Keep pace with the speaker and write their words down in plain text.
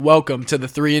Welcome to the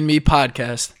 3andME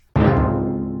podcast.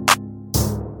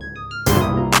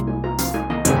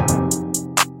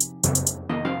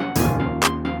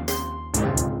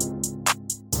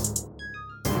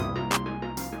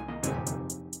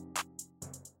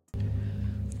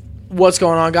 What's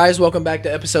going on, guys? Welcome back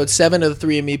to episode 7 of the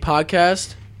 3andME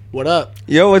podcast. What up?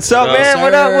 Yo, what's up, man?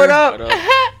 sir? What up?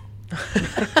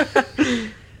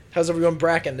 How's everyone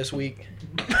bracking this week?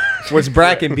 What's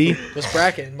Bracken, B? What's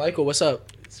bracking? Michael, what's up?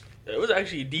 It was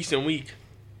actually a decent week.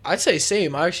 I'd say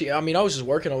same. I was just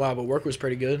working a lot, but work was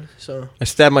pretty good. So I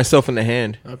stabbed myself in the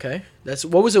hand. okay,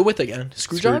 what was it with again?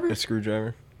 Screwdriver? A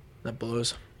screwdriver. That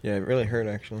blows. Yeah, it really hurt,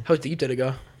 actually. How deep did it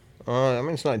go? I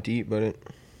mean, it's not deep, but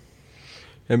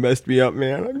it messed me up,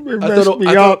 man. It I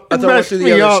thought it went through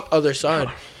the other side.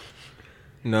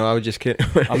 No, I was just kidding.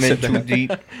 I'm in too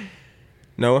deep.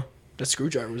 Noah? The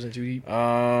screwdriver wasn't too deep.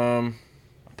 I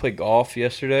played golf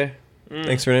yesterday.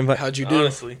 Thanks for the invite. How'd you do?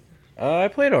 Honestly, I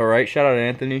played all right. Shout out to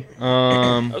Anthony.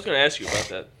 I was gonna ask you about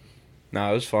that.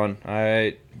 It was fun.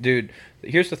 Dude,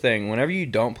 here's the thing. Whenever you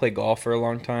don't play golf for a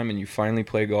long time and you finally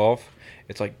play golf,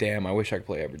 it's like, damn, I wish I could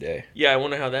play every day. Yeah, I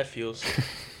wonder how that feels.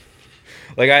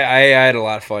 Like, I had a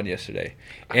lot of fun yesterday.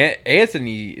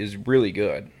 Anthony is really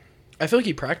good. I feel like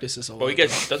he practices a lot. Well,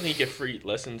 doesn't he get free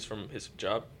lessons from his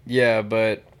job? Yeah,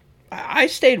 but I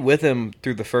stayed with him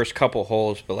through the first couple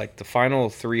holes, but like the final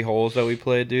 3 holes that we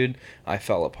played, dude, I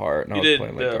fell apart. And You I was did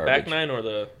playing the like garbage. back 9 or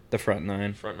the Front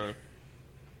 9. front 9?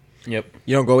 Yep.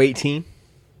 You don't go 18?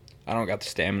 I don't got the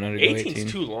stamina to go 18.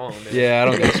 18's too long, man. Yeah, I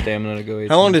don't got the stamina to go 18.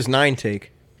 How long does 9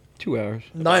 take? 2 hours.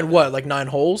 9 what? Like 9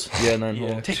 holes? Yeah, 9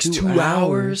 Yeah. holes. Takes 2 2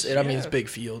 hours. hours. I mean, it's big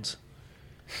fields.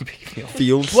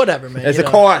 Fields? Whatever, man. It's you a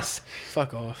know. course.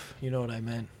 Fuck off. You know what I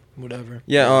meant. Whatever.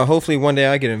 Yeah, hopefully one day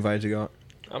I get invited to go.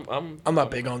 I'm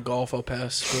not big on golf. I'll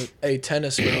pass. But hey,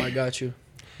 tennis, bro. I got you.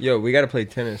 Yo, we got to play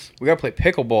tennis. We gotta play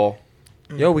pickleball.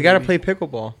 Yo, we got to play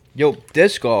pickleball. Yo,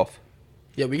 disc golf.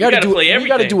 Yeah, we gotta gotta play We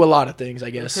gotta everything. do a lot of things, I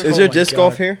guess. Is Oh there my disc God.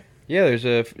 golf here? Yeah,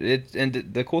 and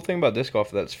the cool thing about disc golf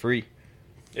is that's free.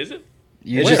 Is it?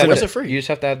 You It's just just have in to- it free? You just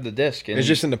have to have the disc. And It's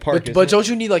just in the park. But isn't it? don't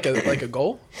you need like a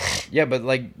goal? yeah, but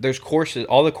like there's courses.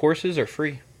 All the courses are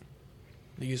free.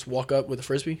 You just walk up with a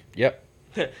frisbee. Yep.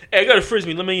 Hey, I got a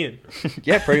frisbee. Let me in.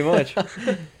 Yeah, pretty much.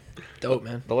 Dope,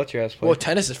 man. They'll let your ass play. Well,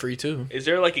 tennis is free too. Is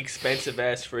there like expensive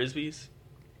ass frisbees?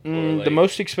 or, like- The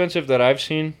most expensive that I've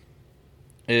seen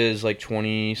is like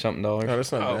 $20-something. Oh,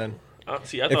 that's not Oh. bad.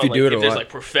 See, I If thought you like do it a if there's lot. like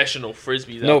professional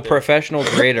frisbees. No, out there. professional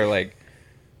grade are like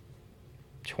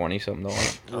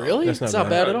 $20-something. Really? That's It's not not bad.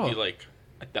 bad at That'd all. be like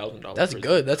 $1,000. That's frisbee.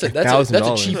 good. That's a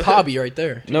 $1,000. cheap hobby right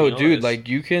there. No, To be dude, honest. like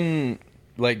you can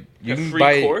A free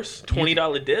buy course,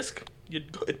 $20 disc. You're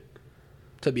good.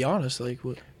 To be honest, like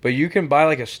what? but you can buy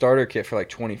like a starter kit for like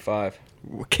 $25.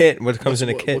 Kit. What comes in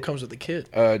a what kit? comes with the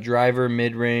kit? Driver,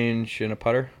 mid-range, and a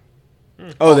putter.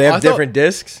 Oh, they I have thought- different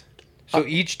discs? So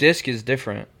each disc is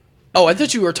different. Oh, I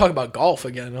thought you were talking about golf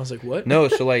again. And I was like, what? No,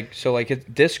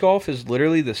 disc golf is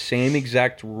literally the same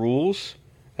exact rules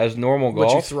as normal golf.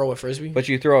 But you throw a frisbee? But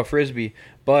you throw a frisbee,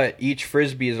 but each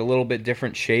frisbee is a little bit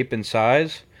different shape and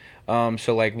size.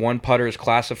 So like one putter is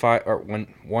classified, or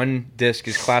one disc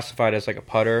is classified as like a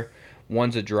putter,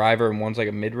 one's a driver, and one's like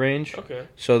a mid-range. Okay.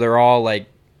 So they're all like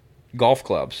golf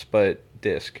clubs, but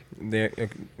disc. Okay.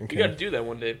 You got to do that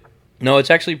one day. No, it's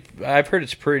actually, I've heard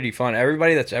it's pretty fun.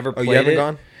 Everybody that's ever Oh, played you haven't it,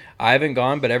 gone? I haven't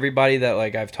gone, but everybody that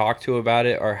like I've talked to about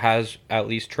it or has at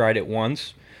least tried it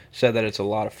once said that it's a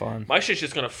lot of fun. My shit's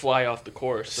just gonna fly off the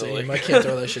course. So Same. like, I can't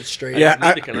throw that shit straight. Yeah,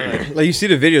 neither can I. like you see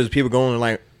the videos of people going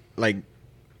like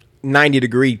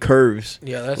 90-degree curves.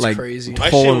 Yeah, that's Like, crazy. My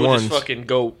Hole shit in will ones. just fucking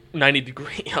go 90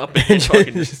 degree up and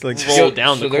fucking Just like- roll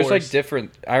down so the there's course. like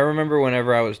different. I remember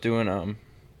whenever I was doing a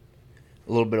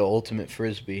little bit of ultimate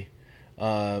frisbee.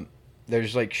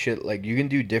 There's like shit like you can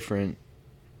do different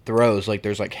throws. Like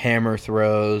there's like hammer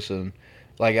throws and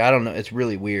like I don't know. It's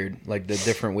really weird. Like the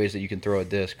different ways that you can throw a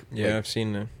disc. Yeah, Like, I've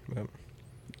seen that. But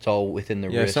it's all within the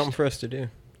yeah, wrist. something for us to do.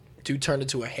 Dude turned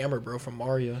into a hammer, bro, from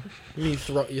Mario. You mean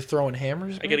you're throwing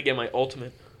hammers? I bro? gotta get my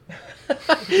ultimate.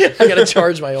 I gotta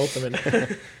charge my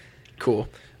ultimate. Cool.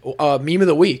 Meme of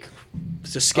the week.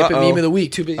 Just skipping Uh-oh. meme of the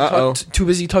week. Too busy. Too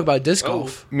busy talking about disc Oh.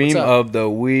 golf. Meme What's up? of the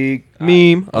week.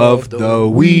 Meme of the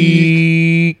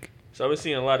week. So I've been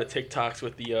seeing a lot of TikToks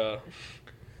with the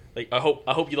like I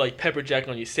hope you like pepper jack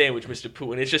on your sandwich, Mr.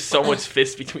 Pooh, and it's just someone's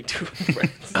fist between two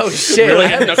friends. Oh shit! Really I,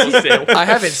 haven't knuckle seen, sandwich. I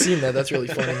haven't seen that. That's really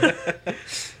funny.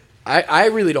 I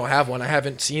really don't have one. I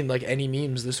haven't seen like any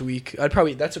memes this week. That's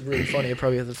really funny. I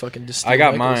probably have to fucking just. I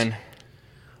got Michael's. mine.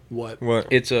 What? What?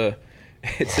 It's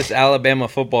this Alabama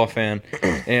football fan,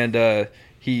 and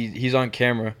he's on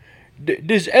camera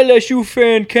This LSU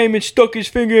fan came and stuck his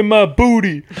finger in my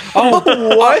booty.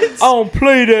 What? I don't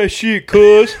play that shit,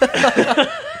 cuz.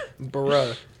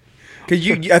 Bruh. Cause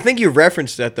I think you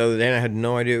referenced that the other day, and I had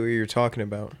no idea what you were talking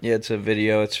about. Yeah, it's a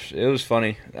video. It was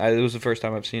funny. It was the first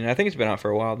time I've seen it. I think it's been out for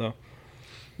a while though.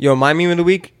 Yo, my meme of the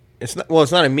week. It's not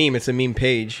a meme. It's a meme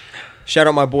page. Shout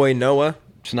out my boy Noah.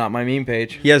 It's not my meme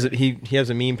page. He has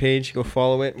a meme page. Go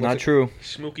follow it. Not true.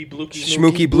 Smokey Blookie.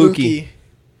 Smokey Blookie.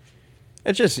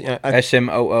 It's just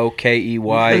SMOOKEY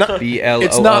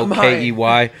It's not mine.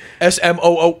 BLOOKEY.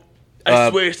 SMOO. I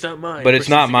swear it's not mine. But it's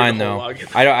not mine Proceeds to though.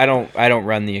 get a whole login. I don't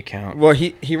run the account. well,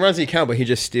 he runs the account, but he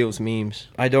just steals memes.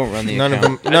 I don't run the None of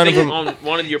account. them. None I of think them. on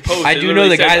one of your posts. I it do know the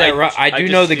literally guy says, that I do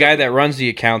just know the guy steal- that runs the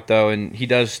account though, and he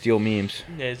does steal memes.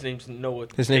 Yeah, his name's Noah.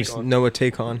 His name's Take on. Noah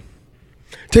Take On.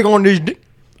 Take on this.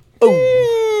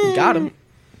 Oh, got him.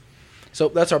 So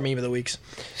that's our meme of the weeks.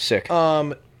 Sick.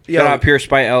 Yeah. Shout out Pure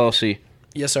Spite LLC.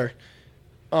 Yes, sir.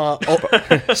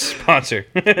 Sponsor.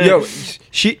 Yo,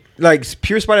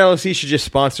 Pure Spot LLC should just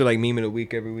sponsor like meme of the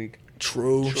week every week.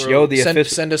 True. Yo, the send,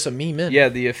 official. send us a meme in. Yeah,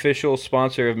 the official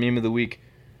sponsor of Meme of the Week.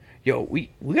 Yo, we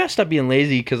gotta stop being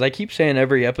lazy because I keep saying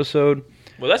every episode.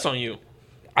 Well, that's on you.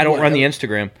 I don't What? run the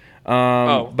Instagram.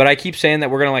 But I keep saying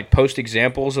that we're gonna like post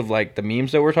examples of like the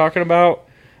memes that we're talking about.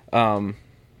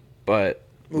 But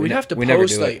We'd have to we never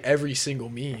post do it. like every single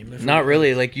meme. if Not we-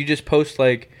 really. Like you just post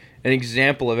like an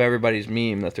example of everybody's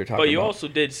meme that they're talking But you about. also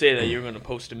did say that you're going to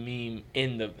post a meme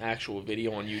in the actual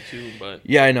video on YouTube. But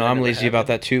Yeah, I know. that I'm never lazy about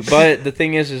happened. that too. But the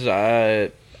thing is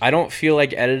I don't feel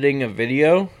like editing a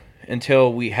video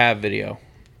until we have video.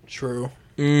 True.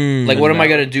 Like, what am I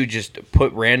gonna do? Just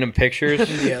put random pictures?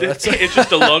 Yeah, that's It's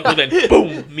just a logo, then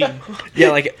boom, meme. Yeah,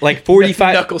 like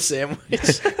 45, knuckle sandwich.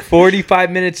 45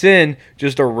 minutes in,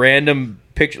 just a random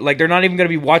picture. Like, they're not even gonna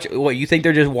be watching. What, you think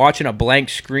they're just watching a blank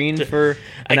screen for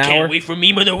an I hour? can't wait for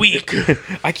meme of the week.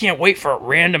 I can't wait for a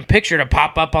random picture to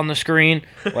pop up on the screen.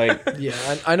 Like, Yeah,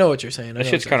 I know what you're saying. that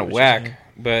shit's kind of whack.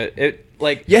 But it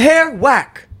like Your hair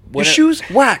whack. When Your it- shoes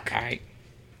whack.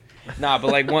 nah,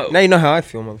 but like what? Now you know how I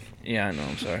feel, motherfucker. Yeah, I know.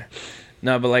 I'm sorry.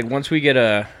 No, but like once we get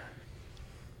a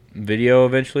video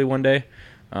eventually one day,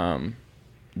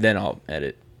 then I'll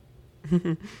edit.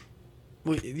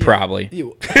 Probably. Maybe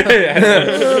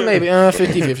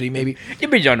 50-50, maybe.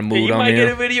 Depends on the mood You I'm might get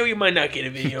a in. video, you might not get a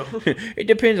video. It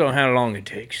depends on how long it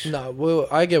takes. No, well,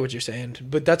 I get what you're saying,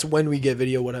 but that's when we get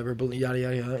video, whatever. But yada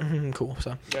yada yada. Cool.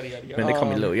 So. Yada, yada, yada. Man, they call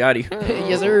me Lil Yachty.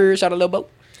 Yes, sir. Shout out, Lil Bo.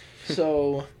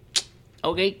 So,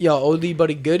 Okay. yo, oldie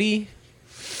buddy goodie.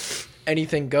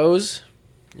 Anything goes.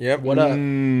 Yep. What up?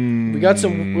 We got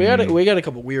some. We got a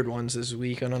couple weird ones this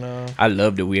week. I don't know. I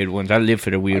love the weird ones. I live for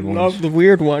the weird ones. Love the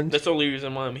weird ones. That's the only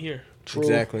reason why I'm here. True.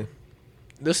 Exactly.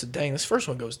 This first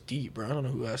one goes deep, bro. I don't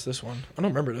know who asked this one. I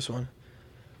don't remember this one.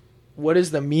 What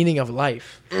is the meaning of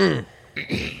life? I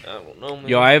don't know, man.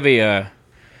 Yo, I have a.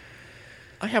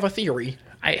 I have a theory.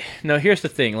 No, here's the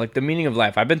thing. Like the meaning of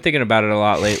life. I've been thinking about it a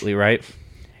lot lately, right?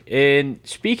 And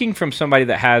speaking from somebody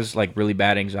that has like really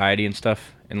bad anxiety and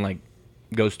stuff, and like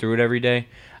goes through it every day,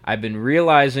 I've been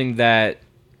realizing that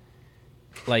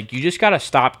like you just gotta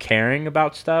stop caring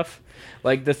about stuff.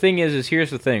 Like the thing is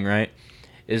here's the thing, right?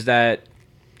 Is that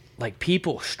like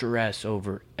people stress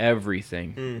over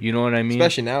everything. You know what I mean?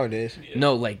 Especially nowadays.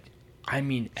 No, like I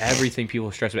mean everything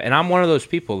people stress about. And I'm one of those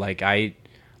people. Like I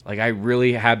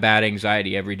really have bad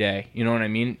anxiety every day. You know what I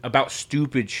mean? About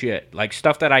stupid shit. Like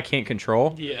stuff that I can't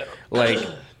control. Yeah. Like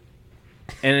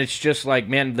and it's just like,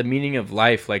 man, the meaning of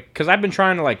life, like, because I've been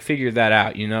trying to like figure that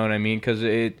out, you know what I mean? Because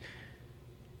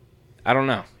I don't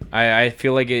know, I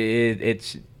feel like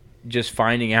it's just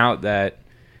finding out that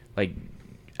like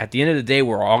at the end of the day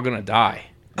we're all gonna die.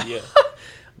 Yeah.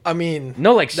 I mean,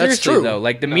 No, like that's seriously true. though,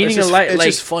 like the No, meaning it's just, of life, it's like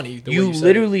just funny. The way you said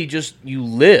literally just you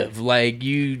live, like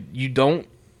you don't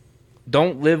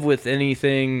live with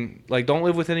anything, like don't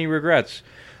live with any regrets,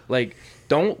 like.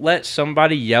 Don't let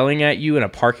somebody yelling at you in a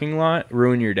parking lot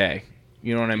ruin your day.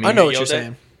 You know what I mean? I know what Yelled you're at?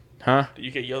 saying. Huh? Did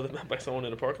you get yelled at by someone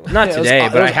in a parking lot? Not Yeah, it was today,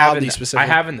 odd- but it I was have oddly in, specific. I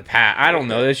have in the past. I don't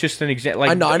know. It's just an example.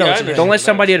 Like, I know what Yeah, you're I saying. don't let understand.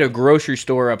 somebody at a grocery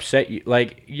store upset you.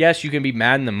 Like, yes, you can be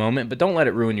mad in the moment, but don't let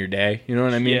it ruin your day. You know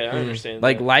what I mean? Yeah, I understand.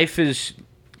 Like that. life too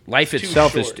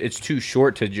itself short. is too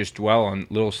short to just dwell on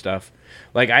little stuff.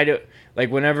 Like I do,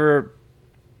 like whenever,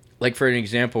 like for an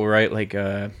example, right? Like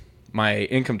my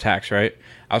income tax, right?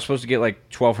 I was supposed to get like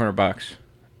 $1,200,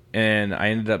 and I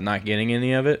ended up not getting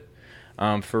any of it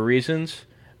for reasons.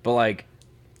 But like,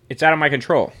 it's out of my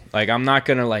control. Like I'm not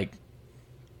gonna like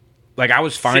I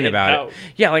was fine Sit about out. it.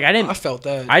 Yeah, like I I felt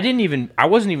that. I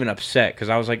wasn't even upset because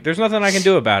I was like, there's nothing I can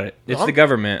do about it. It's I'm- the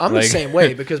government. I'm like, the same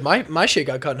way because my shit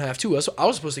got cut in half too. I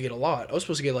was supposed to get a lot. I was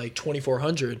supposed to get like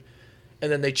 2,400,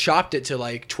 and then they chopped it to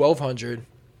like 1,200.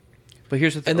 But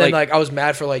here's the thing. And then like I was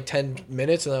mad for like 10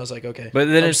 minutes, and I was like, okay. But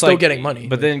then I'm it's still like getting money.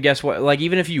 But then guess what? Like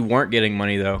even if you weren't getting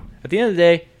money though, at the end of the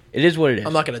day, it is what it is.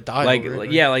 I'm not gonna die. Like, over it,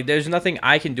 like yeah, like there's nothing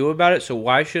I can do about it. So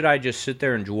why should I just sit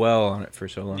there and dwell on it for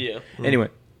so long? Yeah. Anyway,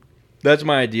 that's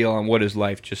my ideal on what is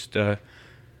life. Just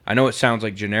I know it sounds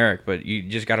like generic, but you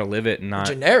just got to live it and not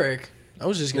generic. I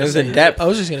was just gonna That was say in depth. I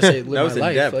was just gonna say live That was my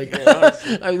in life.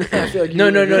 depth. Like, I feel like No,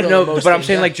 you're the most but I'm in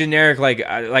saying like depth. generic, like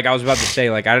I was about to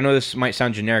say, like I don't know, this might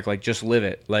sound generic, like just live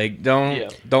it, like don't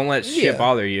let shit Yeah.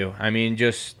 bother you. I mean,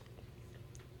 just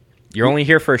you're only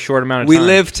here for a short amount of We time.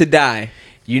 live to die.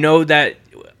 You know that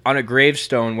on a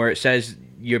gravestone where it says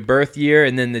your birth year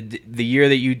and then the year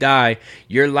that you die,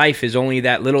 your life is only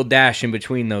that little dash in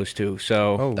between those two.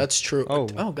 So That's true. Oh.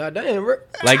 Oh god damn.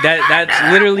 like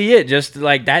that's literally it. Just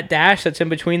like that dash that's in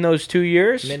between those 2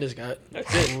 years. Amanda's got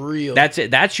That's it. real. That's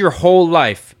it. That's your whole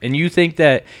life. And you think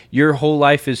that your whole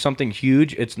life is something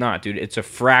huge. It's not, dude. It's a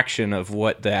fraction of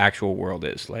what the actual world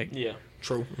is. Like, Yeah.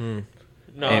 true.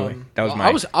 No. anyway, that was my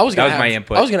I was that gonna was have, my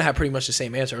input. I was gonna have pretty much the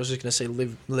same answer. I was just gonna say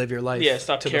live your life. Yeah.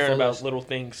 Stop to the caring fullest. about little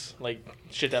things like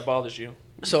shit that bothers you.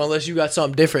 So unless you got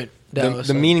something different,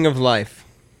 The meaning of life.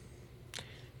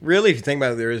 Really, if you think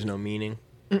about it, there is no meaning.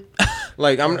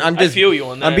 Like I'm I just feel you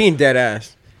on that. I'm being dead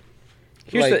ass.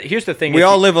 Here's the thing. We if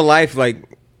all you, live a life like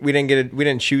we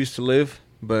didn't choose to live,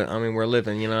 but I mean we're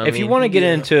living. You know, what if I you mean? want to get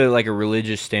Yeah. into like a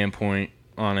religious standpoint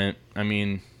on it, I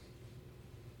mean,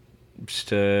 just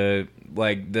to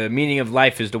like the meaning of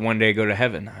life is to one day go to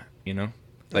heaven. You know,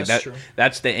 like That's true.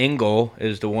 That's the end goal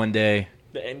is to one day.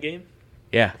 The end game.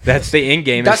 Yeah, that's the end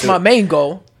game. That's is my to- main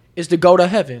goal is to go to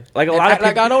heaven. Like a And lot of act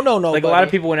like people, I don't know nobody. like a lot of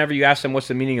people, whenever you ask them what's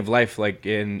the meaning of life, like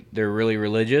and they're really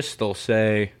religious, they'll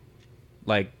say,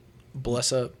 like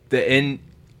Bless up. the end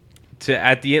to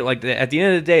at the end, at the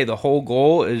end of the day, the whole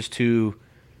goal is to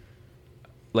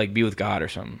like be with God or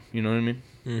something. You know what I mean?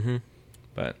 Mm-hmm.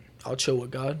 But I'll chill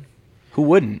with God. who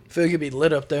wouldn't? Feel like it'd be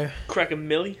lit up there. Crack a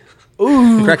milli.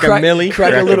 Ooh, Crack a milli. Crack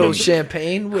a Crack little a-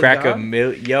 champagne with Crack God.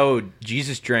 a yo,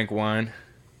 Jesus drank wine.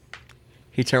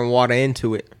 He turned water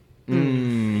into it.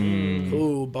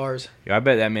 Ooh, bars. Yo, I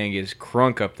bet that man gets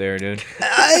crunk up there, dude.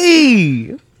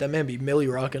 Hey! That man be Millie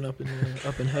rocking up in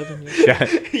heaven.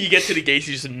 You get to the gates,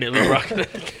 you just milli rocking.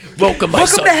 Welcome, my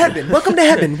Welcome son. to heaven. Welcome to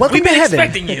heaven. Welcome We've to been heaven.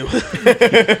 expecting you.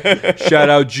 Shout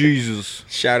out Jesus.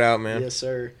 Shout out, man. Yes,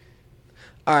 sir.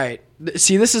 All right.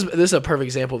 See, this is a perfect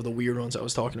example of the weird ones I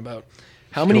was talking about.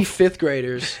 How many fifth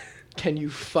graders can you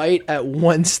fight at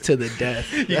once to the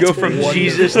death? You That's go from wonderful.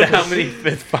 Jesus to how many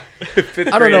fifth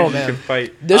I don't know, graders you man. can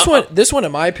fight? This one,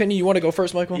 in my opinion, you want to go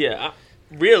first, Michael? Yeah.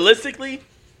 Realistically,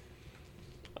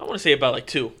 I want to say about like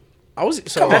 2. I was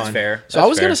so Come That's on. fair. So I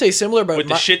was gonna say similar, but With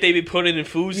the shit they be putting in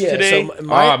foods yeah. today. So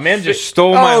my, Oh man, just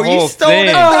stole my Oh, you whole stole thing.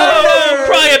 it. Oh,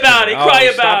 cry about it. Cry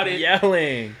Oh, about stop it.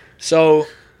 yelling. So,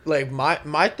 like,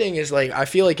 my thing is, like, I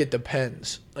feel like it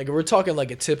depends. Like, if we're talking,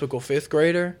 like, a typical fifth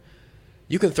grader,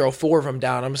 you can throw 4 of them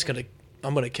down. I'm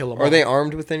gonna kill them Are they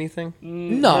armed with anything?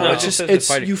 No, No, it's it just, says they're it's,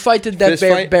 fighting. you fight to death Fist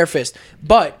bare, fight? bare fist.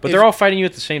 But if- But they're all fighting you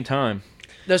at the same time.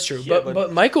 that's true. Yeah,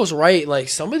 but Michael's right. Like,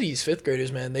 some of these fifth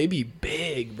graders, man, they be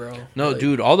big, bro. No, Like,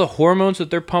 dude, all the hormones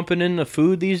that they're pumping in the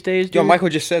food these days, dude. Yo, Michael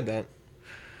just said that.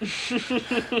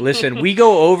 Listen, we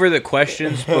go over the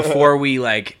questions before we,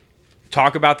 like,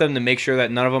 talk about them to make sure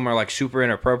that none of them are, like, super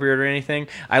inappropriate or anything.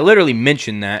 I literally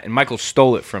mentioned that, and Michael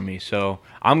stole it from me, so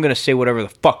I'm going to say whatever the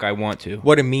fuck I want to.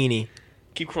 What a meanie.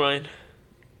 Keep crying.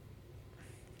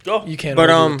 Go. You can't But,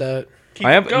 argue with that. Keep,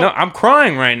 No, I'm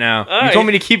crying right now. All You told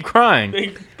right. me to keep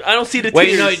crying. I don't see the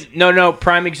Wait, tears. no.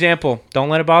 Prime example. Don't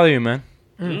let it bother you, man.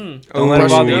 Mm. Don't let it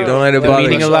bother you. Don't let it The bother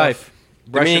meaning you. of life.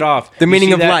 Brush meaning- it off. the You meaning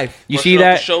see of that? life. You Brush see it off the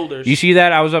that? shoulders. You see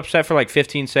that? I was upset for like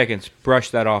 15 seconds. Brush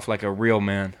that off like a real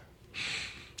man.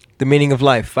 The meaning of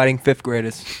life. Fighting fifth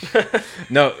graders.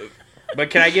 No, but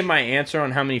can I give my answer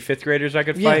on how many fifth graders I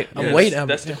could Yeah, fight? I'm Yes, waiting.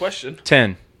 That's the question.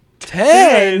 10.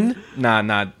 10?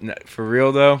 Nah, for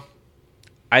real though.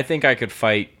 I think I could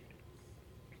fight,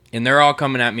 and they're all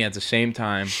coming at me at the same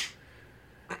time.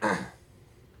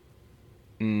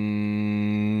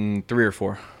 3 or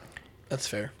 4. That's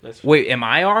fair. That's Wait, am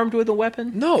I armed with a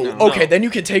weapon? No. No. Okay, then you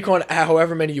can take on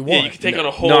however many you want. yeah, you can take on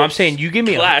a whole. No, I'm saying you give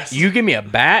me class. a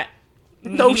bat,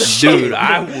 No dude. shit.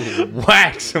 I will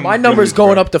whack some. My number's dudes,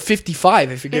 going bro. up to 55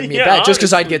 if you give me Yeah, a bat, just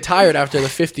because I'd honestly. get tired after the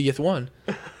 50th one.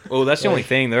 Oh, that's the only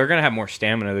thing. They're gonna have more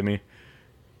stamina than me.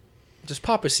 Just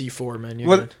pop a C4, man. You're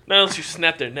What- good. Not unless you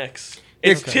snap their necks.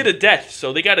 It's Okay. to the death,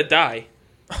 so they gotta die.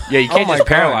 Yeah, you can't my just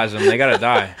God. paralyze them. They gotta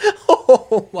die.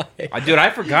 Oh my! Dude, I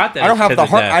forgot that. I don't it's have the 'cause of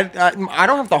heart. death. I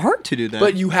don't have the heart to do that.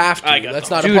 But you have to. I got That's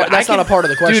the- not Dude, a part. That's I not a part of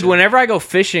the question. Dude, whenever I go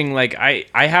fishing, like I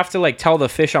have to like tell the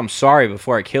fish I'm sorry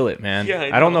before I kill it, man. Yeah,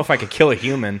 I I don't know. know if I could kill a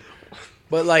human.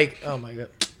 But like, oh my god.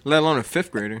 Let alone a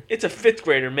 5th grader. It's a 5th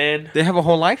grader, man. They have a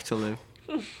whole life to live.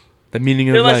 The meaning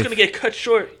of Their life's life. gonna get cut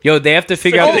short. Yo, they have to So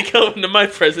figure I'm out. gonna kill him to my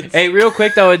presence. Hey, real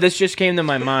quick though, this just came to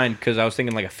my mind because I was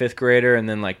thinking like a 5th grader and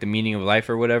then like the meaning of life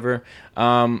or whatever.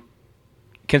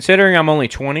 Considering I'm only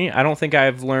 20, I don't think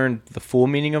I've learned the full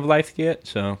meaning of life yet.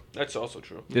 So That's also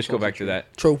true. just go back to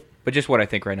that. True. But just what I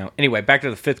think right now. Anyway, back to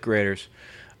the 5th graders.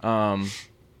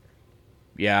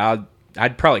 Yeah,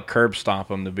 I'd probably curb stomp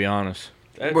them to be honest.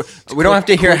 That's, We don't have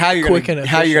to hear quick- how you're quick gonna and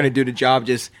how you're efficient. gonna do the job.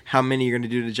 Just how many you're gonna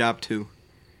do the job to.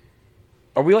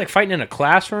 Are we like fighting in a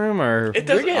classroom or? it We're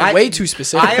doesn't. getting way too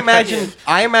specific.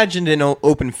 I imagined an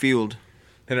open field,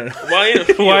 I don't know. Why in a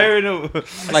field? Why are no?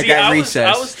 like See, at I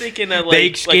recess. was thinking that They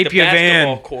like escape the your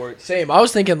basketball van. court. Same. I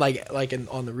was thinking like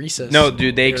on the recess. No,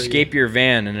 dude, they area. escape your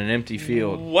van in an empty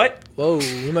field. What? Whoa,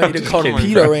 we might need to call a Come on,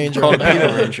 Peter bro. Ranger. Call on the that Peter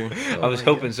one. Ranger. I was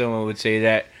hoping someone would say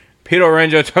that. Peter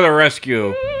Ranger to the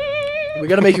rescue. We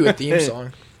gotta make you a theme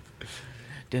song.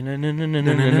 Peter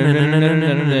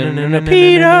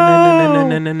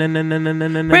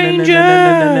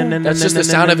Ranger. That's just the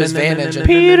sound of his van engine.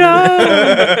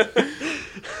 Peter.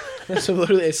 So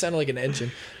literally, it sounded like an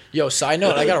engine. Yo, side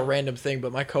note, I got a random thing,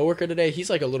 but my coworker today, he's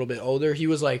like a little bit older. He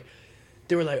was like,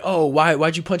 they were like, "Oh,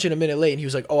 why'd you punch in a minute late?" And he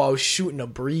was like, "Oh, I was shooting a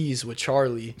breeze with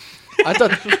Charlie." I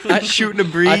thought Shooting a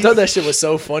breeze. I thought that shit was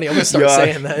so funny. I'm gonna start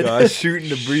saying that. shooting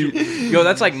the breeze. Yo,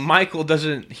 that's like Michael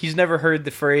doesn't. He's never heard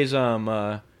the phrase.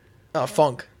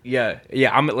 Funk. Yeah.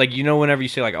 I'm like whenever you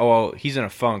say like, oh, he's in a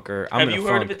funk or I'm Have in a you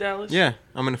funk. heard of it, Dallas? Yeah,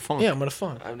 I'm in a funk. Yeah, I'm gonna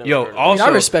funk. I've never Yo, heard of it. also, I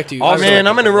respect you. Also, Man,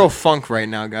 I'm in a real funk right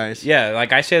now, guys. Yeah,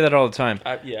 like I say that all the time.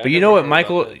 Yeah, But you know what,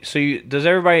 Michael? So does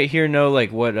everybody here know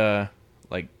like what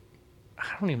like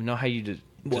I don't even know how you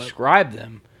What? describe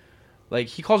them. Like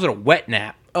he calls it a wet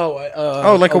nap.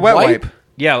 Oh, like a wet wipe.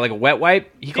 Yeah, like a wet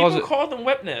wipe. He People calls it, call them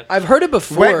wet naps. I've heard it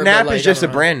before. Wet nap but, like, is just I a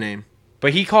don't know. brand name.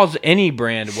 but he calls any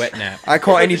brand wet nap. I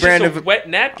call any It's brand just a of wet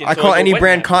napkin. I so call it's a any wet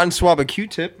brand nap. cotton swab a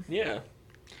Q-tip. Yeah.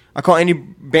 I call any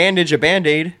bandage a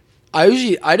Band-Aid.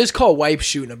 I just call wipe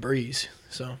shooting a breeze.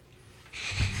 So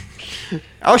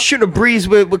I was shooting a breeze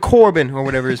with Corbin or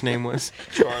whatever his name was.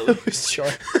 Charlie. it's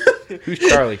Charlie. Who's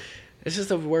Charlie? It's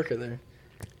just a worker there.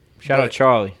 Shout out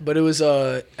Charlie. But it was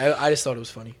I just thought it was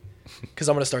funny because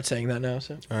I'm gonna start saying that now.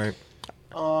 So All right.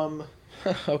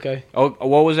 okay. Oh,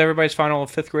 what was everybody's final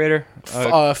 5th grader?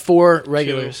 4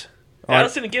 regulars.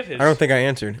 Dallas didn't give his. I don't think I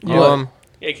answered. What?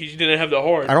 Yeah, because you didn't have the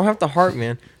horn. I don't have the heart,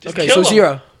 man. Just Okay, kill so him.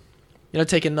 0. You're not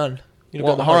taking none. You don't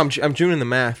Well, got the hold heart. on, I'm doing the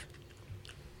math.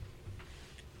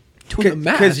 Doing the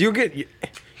math. Because you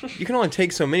can only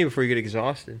take so many before you get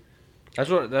exhausted. That's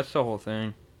the whole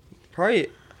thing. Probably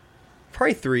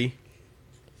 3.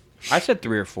 I said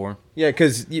 3 or 4. Yeah,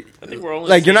 because I think we're only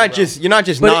like you're not saying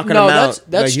just But knocking no, them out.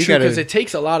 that's Like, you true gotta- because it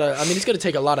takes a lot of. I mean, it's gonna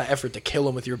take a lot of effort to kill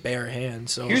him with your bare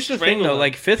hands. So Here's the thing Strangle though, them.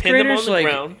 like 5th Pin them graders on the like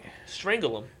ground,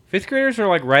 strangle them. 5th graders are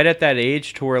like right at that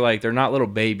age to where like they're not little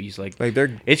babies. Like like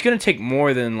they're it's gonna take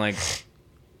more than like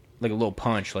a little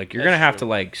punch. Like you're That's gonna have true. to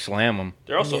like slam them.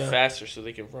 They're also Yeah. faster, so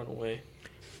they can run away.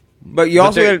 but you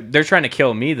also they're trying to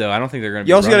kill me though. I don't think they're gonna.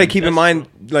 you also got to running. keep in That's mind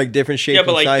like different shapes Yeah,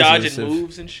 but like and dodging sizes. of-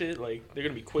 moves and shit, like they're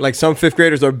gonna be quick. Like some 5th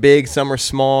graders are big, some are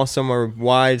small, some are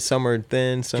wide, some are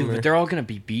thin, some Dude, are. but they're all gonna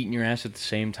be beating your ass at the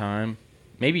same time.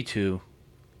 Maybe 2.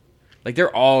 Like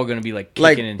they're all gonna be like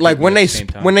kicking and Like hitting when at they the same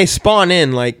time. when they spawn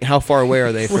in, like how far away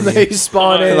are they when from they you?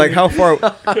 spawn in, Like how far?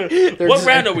 they're what just-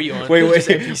 round are we on? wait, just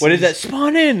NPCs. what is that?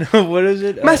 Spawn in. What is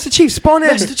it? Master Chief, spawn in.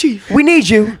 Master Chief, We need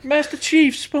you. Master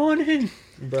Chief, spawn in.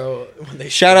 bro? When they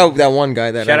Shout out that one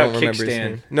guy that Shout I out don't remember his Kickstand.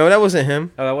 name. No, that wasn't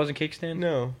him. Oh, that wasn't Kickstand.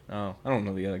 No. Oh, I don't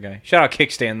know the other guy. Shout out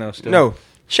Kickstand though. Still. No.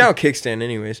 Shout out Kickstand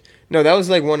anyways. No, that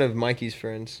was like one of Mikey's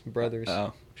friends, brothers.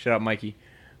 Oh, shout out Mikey.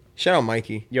 Shout out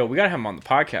Mikey. Yo, we gotta have him on the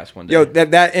podcast one day. Yo,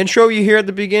 that intro you hear at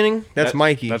the beginning, that's That-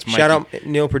 Mikey. that's Shout Mikey. out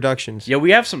Neil Productions. Yo,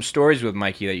 we have some stories with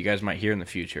Mikey that you guys might hear in the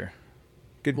future.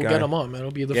 Good We'll guy. get him on, man.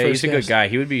 It'll be the Yeah, first. he's a good guest. guy.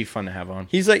 He would be fun to have on.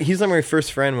 He's like my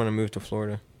first friend when I moved to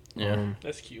Florida. Yeah.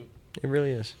 That's cute. It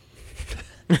really is.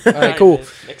 All right, cool. man.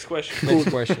 Next question. Next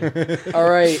question. All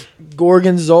right,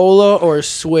 Gorgonzola or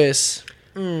Swiss?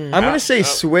 I'm gonna say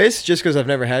Swiss just because I've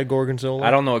never had Gorgonzola.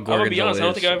 I don't know what I'm gonna be Gorgonzola honest. I don't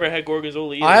is. think I've ever had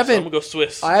Gorgonzola either. I haven't- So I'm gonna go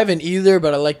Swiss. I haven't either,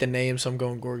 but I like the name, so I'm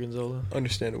going Gorgonzola.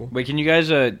 Understandable. Wait, can you guys?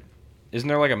 Isn't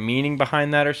there like a meaning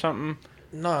behind that or something?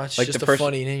 No, it's Like just the a person-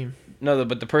 funny name. No,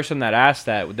 but the person that asked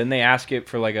that, then they ask it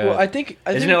for like a. Well, I think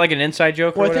isn't it like an inside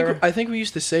joke or Well, whatever? I think we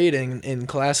used to say it in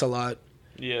class a lot.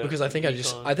 Yeah. Because I think I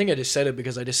just said it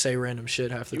because I just say random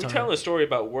shit half the You were time. telling a story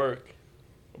about work,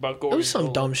 about It Gorgonzola. was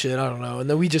some dumb shit, I don't know. And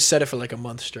then we just said it for like a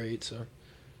month straight, so.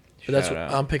 But that's Shout what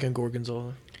out. I'm picking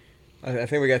Gorgonzola. I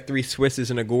think we got 3 Swisses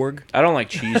and a Gorg. I don't like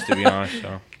cheese, to be honest.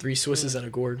 So 3 Swisses and a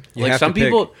gourd. You like have some to pick.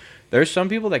 people, there's some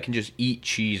people that can just eat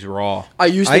cheese raw. I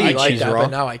used to I be eat like cheese that, raw.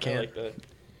 but now I I can't. like that.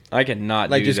 I cannot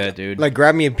Like do just that, dude. like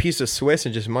grab me a piece of Swiss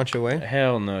and just munch away.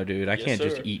 Hell no, dude. I Yes, can't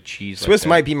just sir. eat cheese. Swiss like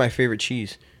might be my favorite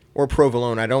cheese, or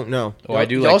provolone. I don't know. Oh, I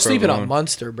do Y'all like sleeping on provolone.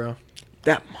 Munster, bro.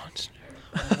 That monster.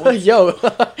 Yo, man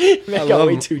I got love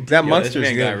way too deep. that Yo, this Munster's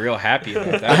man got good. real happy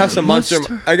about that. I have some Munster.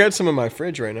 Munster. I got some in my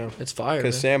fridge right now It's fire.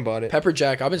 because Man. Sam bought it. Pepper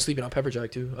Jack. I've been sleeping on Pepper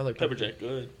Jack too. I like Pepper Jack,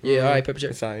 good. Yeah, alright, Pepper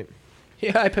Jack. It's alright.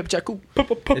 Yeah, alright, Pepper Jack. Cool.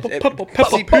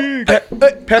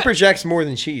 Pepper Jack's more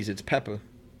than cheese. It's pepper.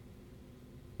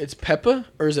 It's Peppa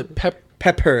or is it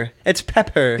Pepper. It's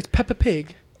pepper. It's Peppa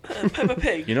Pig. Peppa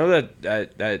Pig. You know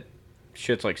that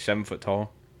shit's like 7 foot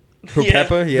tall. Who, Yeah.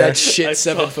 Pepper? Yeah. That shit I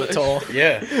 7 saw foot that. tall.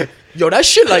 Yeah. Yo, that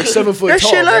shit like 7 foot That tall.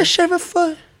 shit man. like 7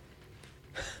 foot.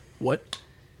 What?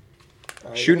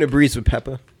 Shooting a breeze with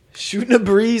Pepper. Shooting a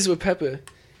breeze with Peppa.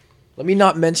 Let me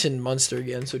not mention Munster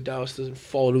again so Dallas doesn't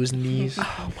fall to his knees.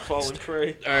 Fall and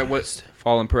pray. All right, what's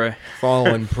Fall and Pray? Fall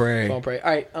and pray. Fall and pray.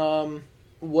 Alright,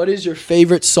 what is your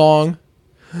favorite song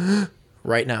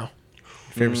right now?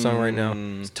 Favorite song right now.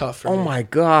 It's tough for Oh me. my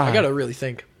god. I gotta really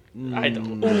think. I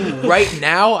don't. Ooh, right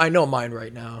now, I know mine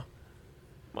right now.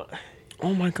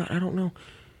 Oh my god. I don't know.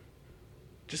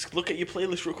 Just look at your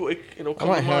playlist real quick and it'll I come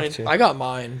might to have mind. to. I got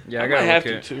mine. Yeah, I I gotta might have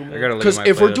look to at, too, man. I gotta look at Because my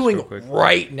if we're playlist doing real quick.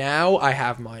 right now, I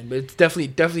have mine, but it's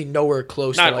definitely nowhere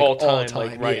close Not to like all time,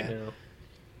 like right yeah. now.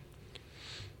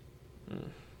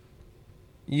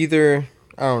 Either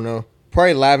I don't know.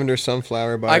 Probably Lavender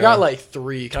Sunflower by I got like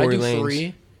 3. Can Tory I do Lanez.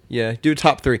 3? yeah, do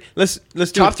top 3. Let's do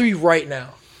Top 3 right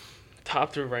now.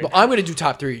 Top 3 right But now. I'm gonna do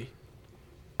top 3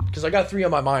 because I got 3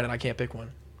 on my mind and I can't pick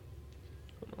one.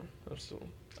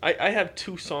 I have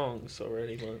 2 songs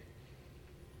already, but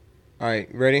All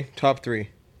right, ready? Top 3.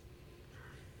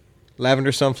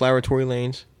 Lavender Sunflower, Tory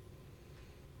Lanez.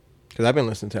 Because I've been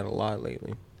listening to that a lot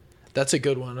lately. That's a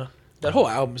good one. That whole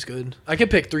album's good. I could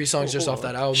pick 3 songs just off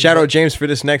that album. Shout out James for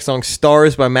this next song,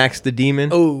 Stars by Max the Demon.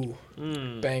 Oh,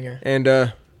 banger. And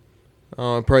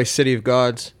probably City of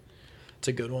Gods. It's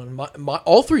a good one.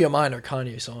 All 3 of mine are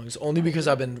Kanye songs, only because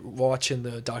I've been watching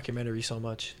the documentary so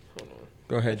much.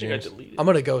 Go I ahead, think I James. deleted. I'm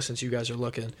gonna go since you guys are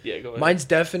looking. Yeah, go ahead. Mine's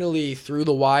definitely Through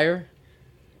the Wire.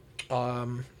 Oh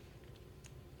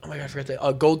my god, I forgot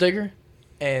that. Gold Digger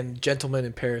and Gentleman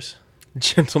in Paris.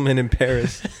 Gentleman in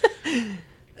Paris.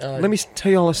 Let me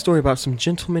tell you all a story about some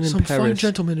gentlemen in Some Paris. fine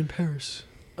gentleman in Paris.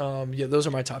 Yeah, those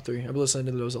are my top 3. I've been listening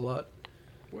to those a lot.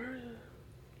 Where?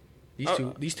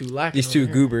 These two lacking. These two over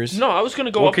here. goobers. No, I was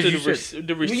gonna go Well, up to 'cause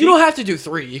the receipt. You don't have to do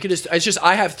 3. You could just. It's just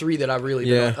I have 3 that I really.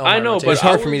 been Yeah. on my I know, rotation. but It's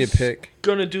hard I for me to was pick.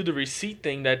 Gonna do the receipt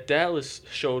thing that Dallas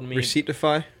showed me.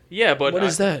 Receiptify? Yeah, but What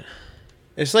is that?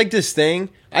 It's like this thing.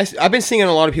 I've been seeing it in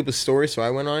a lot of people's stories, so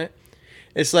I went on it.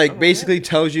 It's like basically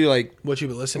tells you like What you've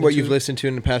been listening what to? you've listened to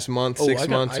in the past month, Oh, 6 I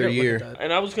got- months, I or gotta look year. at that.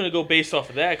 And I was gonna go based off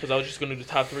of that because I was just gonna do the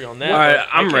top 3 on that. All right, but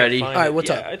I I'm can't ready. find All right, it. what's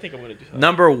Yeah, up? I think I'm gonna do.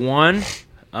 Number 1.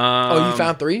 Oh, you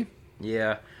found 3?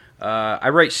 Yeah. I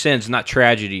write sins, not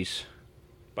tragedies.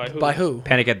 By who? By who?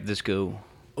 Panic at the Disco.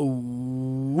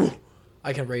 Ooh,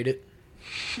 I can rate it.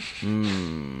 All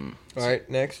right,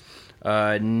 next.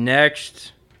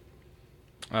 Next.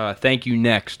 Thank you.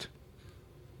 Next.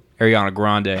 Ariana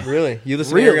Grande. Really? You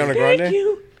listen Really? to Ariana Grande? Thank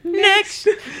you. Next.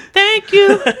 Thank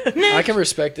you. I can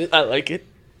respect it. I like it.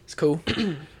 It's cool.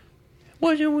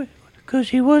 Wasn't we? Cause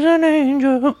he was an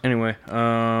angel. Anyway,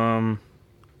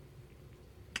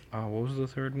 what was the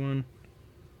third one?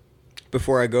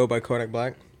 Before I Go by Kodak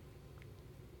Black.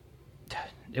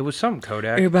 It was some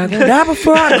Kodak. Everybody gonna die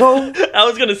before I go. I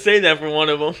was gonna say that for one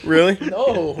of them. Really?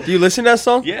 No. Do you listen to that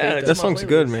song? Yeah, it's that on my song's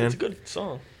good, playlist. man. It's a good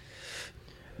song.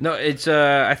 No, it's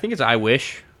I think it's I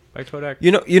Wish by Kodak.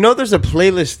 You know, there's a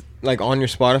playlist like on your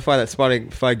Spotify that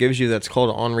Spotify gives you that's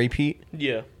called On Repeat,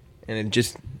 Yeah. and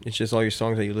it's just all your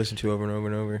songs that you listen to over and over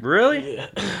and over. Really? Yeah.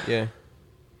 Yeah.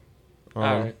 All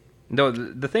right. No,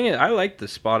 the thing is, I like the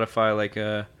Spotify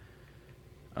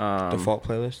Default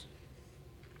playlist.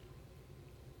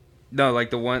 No, like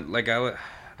the one I don't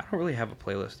really have a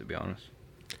playlist to be honest.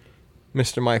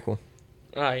 Mr. Michael.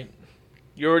 All right.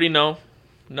 You already know.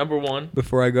 Number 1.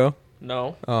 Before I Go.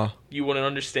 No. Oh. You wouldn't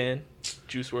understand.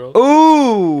 Juice World.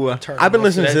 Ooh! Turn I've been off.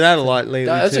 listening to that a lot lately.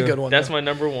 That's too. a good one. That's though. my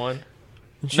number 1.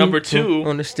 You Number don't 2.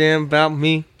 Understand about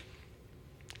me?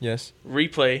 Yes.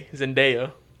 Replay.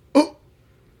 Zendaya. All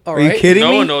Are you right. kidding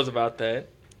No me? one knows about that.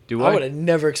 Do I would I? have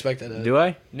never expected that. Do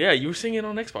I? Yeah, you were singing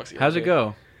on Xbox. the How's other it day.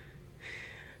 go?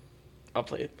 I'll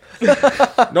play it.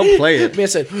 Don't play it. Me, I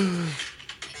said,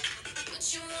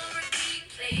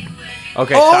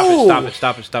 Okay, Oh!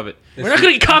 stop it. We're not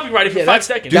gonna get copyrighted for Yeah, 5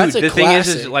 seconds. Dude, That's a the thing is,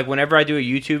 classic. like, whenever I do a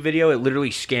YouTube video, it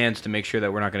literally scans to make sure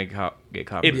that we're not going to get If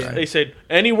copyrighted. Yeah. they said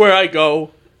anywhere I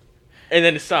go, and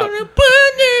then it stopped. I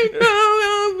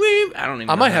don't even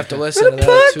I know might how have to to- listen to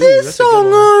that too. That's a good one.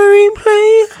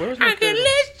 replay. Where was my third one?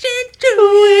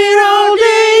 All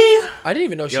day. I didn't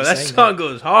even know she Yo, that sang song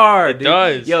goes hard, It dude.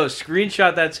 does. Yo,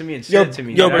 screenshot that to me and Yo, send it to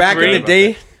me. yo, dude. back in the About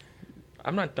day.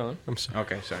 I'm not done. I'm sorry.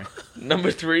 Okay, sorry.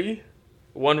 Number 3,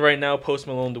 one right now. Post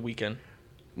Malone, The Weeknd.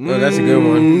 Oh, that's a good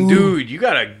one. Dude, you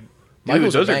gotta. Dude,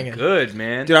 Michael's a those are banger. good,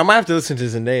 man. Dude, I might have to listen to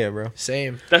Zendaya, bro.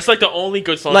 Same. That's like the only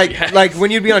good song. she has. Like when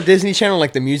you'd be on Disney Channel,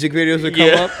 like the music videos would come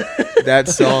Yeah. up. That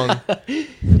song.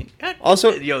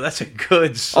 Also, Yo, that's a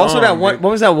good song. also that one. dude.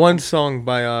 What was that one song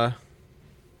by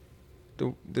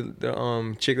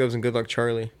the chick that was in Good Luck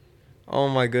Charlie? Oh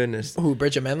my goodness. Who,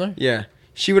 Bridget Mendler? Yeah,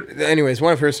 she would. Anyways,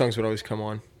 one of her songs would always come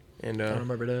on, and I don't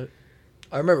remember that.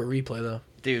 I remember Replay though.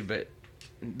 Dude, but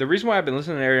the reason why I've been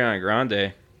listening to Ariana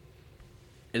Grande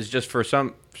is just for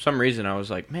some reason I was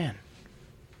like, man,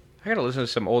 I gotta listen to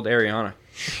some old Ariana.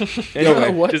 Anyway,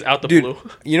 what? Just out the dude, blue.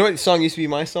 you know what song used to be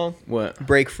my song? What?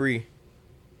 Break Free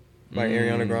by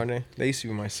Ariana Mm. Grande. That used to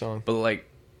be my song. But like,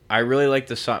 I really like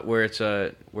the song where it's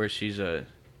where she's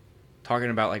talking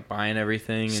about like buying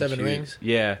everything. And Seven she- Rings?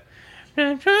 Yeah.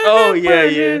 Oh,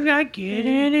 yeah. I get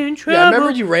in trouble. Yeah, I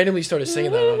remember you randomly started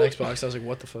singing that on Xbox. I was like,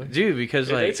 what the fuck? Dude, because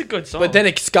like It's a good song. But then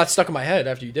it got stuck in my head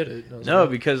after you did it. I was no, like,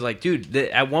 because like, dude,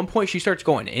 at one point she starts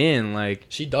going in like.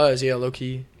 she does, yeah, low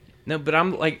key. No, but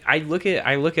I'm like, I look at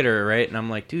her, right, and I'm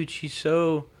like, dude, she's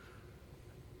so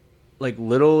like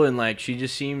little, and like she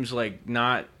just seems like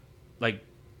not like,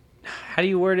 how do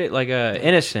you word it, like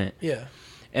innocent. Yeah.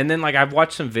 And then like I've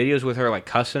watched some videos with her like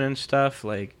cussing and stuff,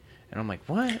 like, and I'm like,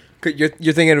 what? You're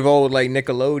thinking of old like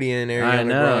Nickelodeon, Ariana I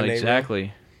know Grande, bro.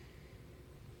 exactly.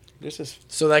 This is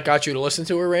So that got you to listen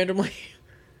to her randomly?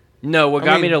 No, what I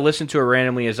got me mean- to listen to her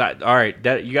randomly is all right.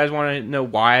 That you guys want to know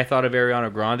why I thought of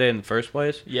Ariana Grande in the first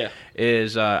place? yeah.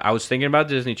 Is I was thinking about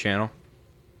Disney Channel.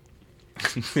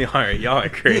 All right, y'all are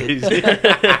crazy.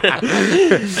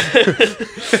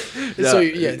 So,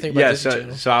 yeah, think about Disney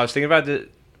Channel. So I was thinking about the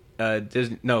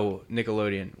Disney, no,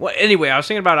 Nickelodeon. Well, anyway, I was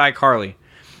thinking about iCarly,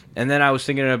 and then I was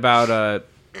thinking about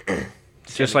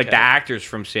just like the actors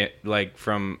from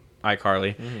from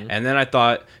iCarly, and then I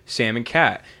thought Sam and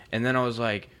Cat, and then I was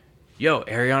like, yo,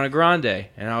 Ariana Grande,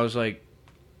 and I was like,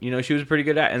 you know, she was pretty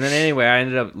good at. And then anyway, I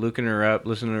ended up looking her up,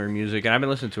 listening to her music, and I've been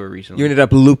listening to her recently. you ended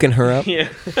up looking her up. Yeah.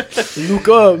 Look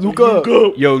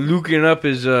up. Yo, looking up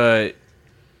is Okay.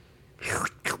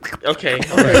 Okay,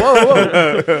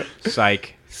 whoa.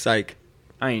 psych. Psych.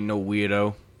 I ain't no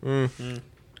weirdo.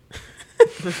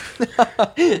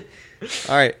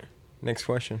 All right, next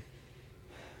question.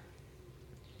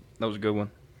 That was a good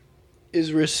one.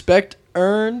 Is respect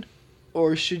earned,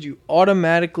 or should you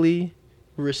automatically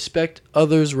respect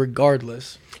others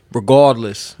regardless?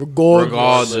 Regardless,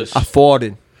 Regardless. I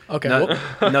foughted. Okay. No,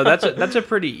 well, no, that's a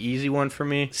pretty easy one for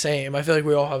me. same. I feel like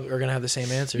we all are gonna have the same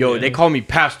answer. Yo, yeah. they call me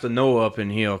Pastor Noah up in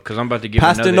here because I'm about to give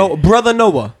Pastor another Brother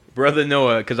Noah brother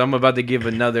Noah because I'm about to give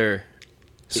another.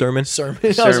 sermon. sermon. I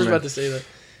was just about to say that.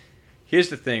 Here's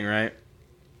the thing, right?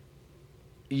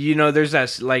 You know, there's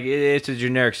that like it's a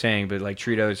generic saying, but like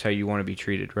treat others how you want to be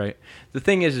treated, right? The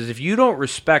thing is if you don't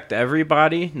respect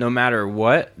everybody, no matter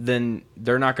what, then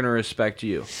they're not going to respect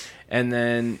you. And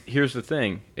then here's the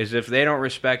thing: is if they don't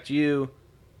respect you,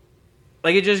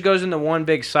 like it just goes into one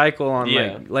big cycle. On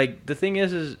Yeah. like the thing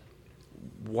is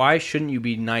why shouldn't you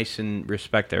be nice and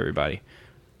respect everybody?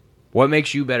 What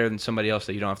makes you better than somebody else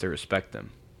that you don't have to respect them?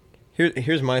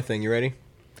 Here's my thing. You ready?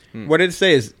 What did it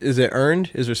say? Is it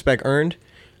earned? Is respect earned?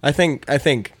 I think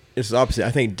it's the opposite.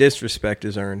 I think disrespect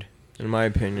is earned, in my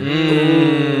opinion.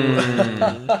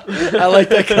 I like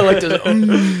that kind of like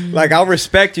this. Like I'll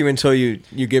respect you until you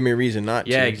give me a reason not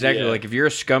to. Yeah, exactly. Yeah. Like if you're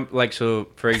a scum, like so,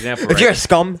 for example, If right? you're a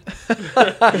scum,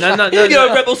 no, You're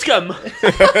a rebel scum.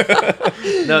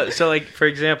 no. So like for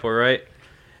example, right?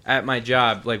 At my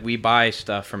job, like we buy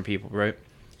stuff from people, right?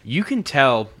 You can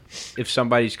tell if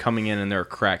somebody's coming in and they're a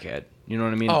crackhead. You know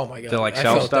what I mean? Oh my God, To like I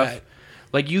sell felt stuff. that.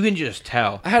 Like you can just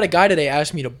tell. I had a guy today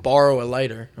ask me to borrow a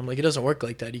lighter. I'm like, it doesn't work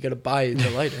like that. You gotta buy the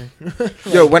lighter.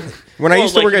 yo, when I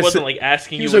used to work he at wasn't like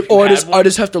asking He you. was like, if you "Oh, had I one.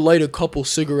 just have to light a couple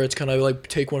cigarettes. Can I like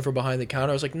take one from behind the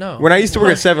counter?" I was like, "No." when I used to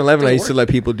work at 7-Eleven, I Doesn't used to work. let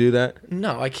people do that.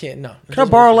 No, I can't. No. It Can I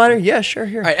doesn't borrow a work lighter? like Yeah, sure.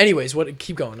 Here. that. All right. Anyways, what?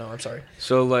 Keep going. No, I'm sorry.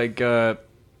 So like, so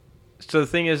the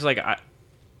thing is, like,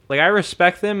 I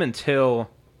respect them until,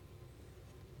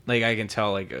 like, I can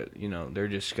tell, like, you know, they're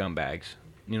just scumbags.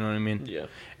 You know what I mean? Yeah.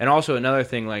 And also another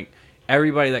thing, like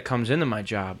everybody that comes into my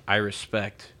job, I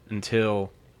respect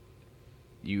until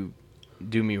you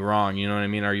do me wrong. You know what I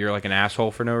mean? Or you're like an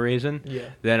asshole for no reason. Yeah.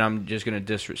 Then I'm just gonna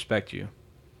disrespect you.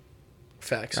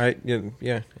 Facts. Yeah.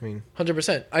 I mean,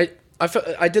 100%.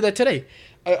 I did that today.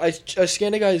 I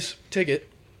scanned a guy's ticket.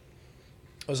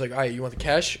 I was like, all right, you want the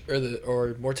cash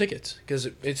or more tickets? Because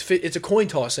it's a coin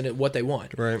toss in it what they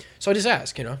want. right. So I just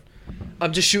ask,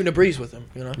 I'm just shooting a breeze with him,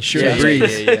 Shoot a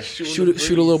breeze. Yeah.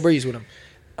 Shoot a little breeze with him.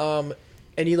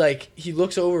 And he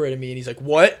looks over at me and he's like,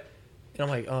 what? And I'm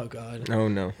like, oh god. Oh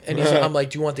no. And I'm like,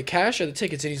 do you want the cash or the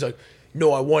tickets? And he's like,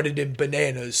 no, I wanted in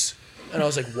bananas. And I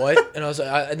was like, what? And I was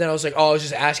like, and then I was like, oh, I was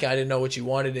just asking. I didn't know what you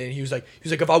wanted. And he was like,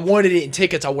 if I wanted it in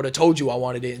tickets, I would have told you I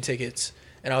wanted it in tickets.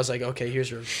 And I was like, okay, here's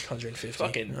your 150.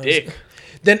 Fucking dick.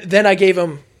 Then I gave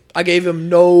him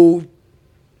no.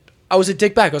 I was a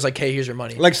dick back. I was like, hey, here's your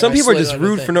money. Like some And I people are slid just it on the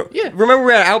rude thing. for no. Yeah. Remember we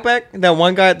were at Outback? That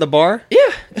one guy at the bar. Yeah.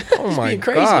 Oh He's my being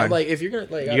crazy. God. I'm like, if you're gonna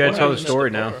like, You gotta tell the story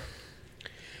Bar. now.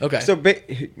 Okay. So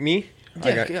me.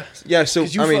 Yeah. So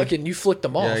Because you flicked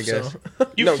them off. Yeah, I guess.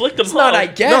 So. You No, flicked them It's not, I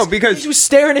off. guess. No, because- he was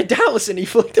staring at Dallas and he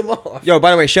flicked him off. Yo,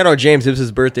 by the way, shout out James. It was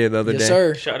his birthday the other Yes, day.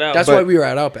 sir. Shout out. That's But- why we were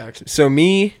at Outback. So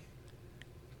me,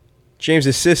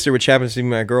 James's sister, which happens to be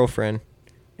my girlfriend,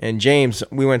 and James,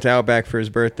 we went to Outback for his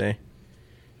birthday.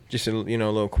 Just a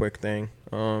little quick thing.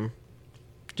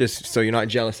 Just so you're not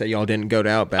jealous that y'all didn't go to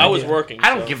Outback. I was Yeah. working.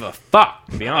 I don't give a fuck,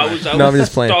 to be I honest. was No, I'm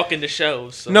just playing. stalking the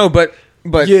shows. So. No, but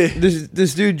Yeah.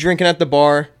 this dude drinking at the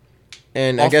bar,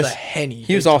 and I Off guess the Henny.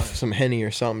 he was big off time. some Henny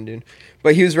or something, dude.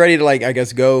 But he was ready to I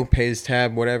guess go pay his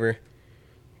tab, whatever.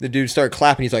 The dude started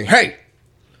clapping. He's like, "Hey,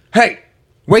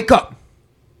 wake up!"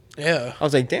 Yeah. I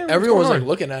was like, "Damn." what's Everyone was going like on?"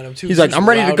 looking at him too. He's He like, was "I'm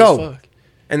ready to loud go." as fuck.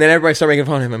 And then everybody started making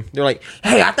fun of him. They're like,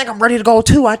 "Hey, I think I'm ready to go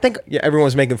too. I think." Yeah, everyone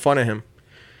was making fun of him.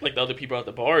 Like the other people at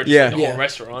the bar. Or just Yeah. Like the Yeah. whole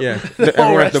restaurant. Yeah, The whole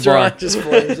everyone at the bar. restaurant just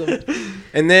flames him.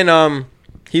 And then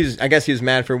I guess he was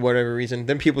mad for whatever reason.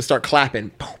 Then people start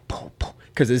clapping,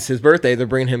 because it's his birthday. They're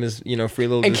bringing him his free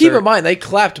little. And dessert. keep in mind, they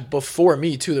clapped before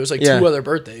me too. There was like Yeah. 2 other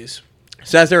birthdays.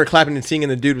 So as they were clapping and singing,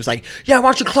 the dude was like, "Yeah, why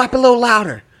don't you clap a little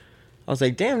louder?" I was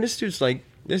like, "Damn, this dude's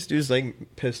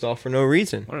pissed off for no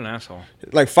reason." What an asshole.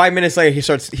 Like 5 minutes later,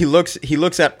 he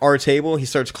looks at our table. He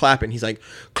starts clapping. He's like,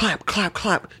 "Clap, clap,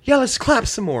 clap! Yeah, let's clap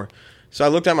some more." So I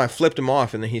looked at him, I flipped him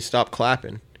off, and then he stopped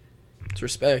clapping. It's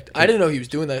respect. I didn't know he was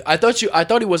doing that. I thought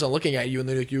he wasn't looking at you, and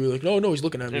then you were like, no, he's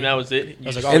looking at me. And that was it. You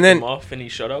was just like, took and then- him off and he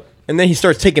shut up. And then he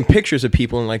starts taking pictures of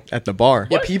people at the bar.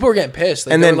 Yeah, people were getting pissed.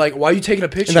 Like, And they then- were like, why are you taking a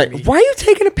And picture like, of me? "Why are you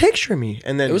taking a picture of me?"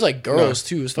 And then It was like girls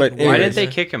too. It was fucking But Why weird. didn't they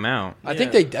anyways, kick him out? I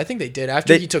think they did.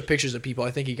 After he took pictures of people,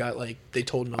 I think he got they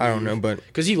told him. To I don't know, but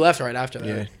because he left right after that.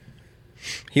 yeah,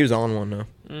 he was on one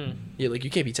though. Yeah, like you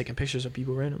can't be taking pictures of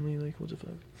people randomly. Like what the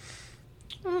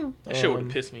fuck? That shit would have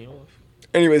pissed me off.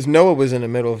 Anyways, Noah was in the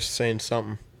middle of saying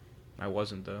something. I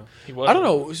wasn't though. He was. I don't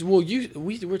know. Well,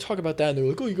 we were talking about that, and they were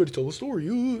like, "Oh, you got to tell the story."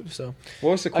 So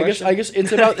What was the I question? guess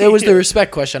it's about it was the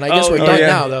respect question. I guess Oh, we're yeah. done yeah.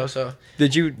 now though. So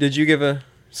Did you give a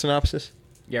synopsis?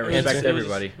 Yeah, Respect respect them.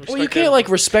 everybody. well, you can't like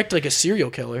respect like a serial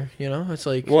killer. It's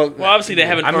like Well, obviously they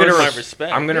haven't I'm earned gonna my res-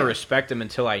 respect. I'm gonna respect him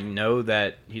until I know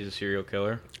that he's a serial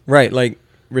killer. Right, like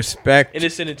respect.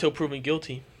 innocent until proven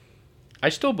guilty. I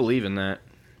still believe in that.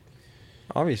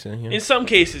 Obviously, yeah. In some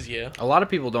cases, yeah. A lot of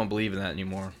people don't believe in that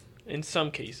anymore. In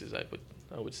some cases, I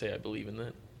would say I believe in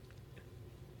that.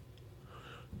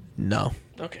 no.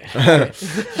 Okay.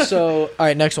 So all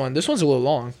right, next one. This one's a little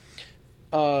long.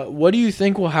 What do you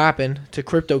think will happen to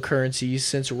cryptocurrencies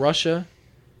since Russia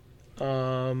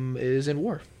is in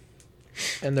war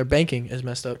and their banking is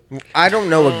messed up? I don't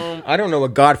know a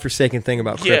godforsaken thing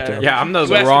about Yeah. crypto. Yeah, I'm the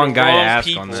You asked wrong the guy to wrong ask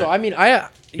people. on that. So I mean,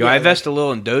 Yo, I invest a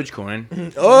little in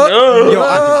Dogecoin.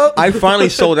 Yo, I finally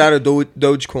sold out of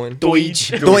Dogecoin. Doge.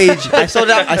 Doge. I sold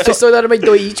out. I sold out of my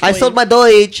Doge. I sold my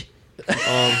Doge.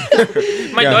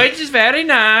 My Yeah. Deutsch is very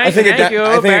nice. I think it Thank got, you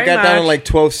I think very it got down to much. like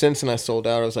 12 cents, and I sold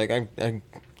out. I was like, I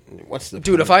what's the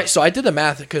Dude, point? I did the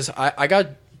math because I got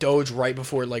Doge right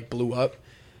before it like blew up,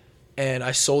 and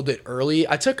I sold it early.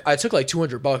 I took like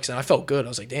 $200 and I felt good. I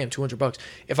was like, damn, $200.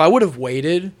 If I would have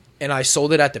waited and I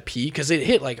sold it at the peak because it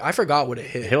hit like I forgot what it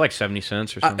hit. It hit like 70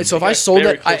 cents or something. So if It I got sold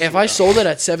very it, close to if I that. sold it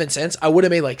at 7 cents, I would have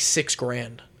made like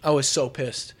 $6,000. I was so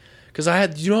pissed because I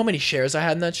had. Do you know how many shares I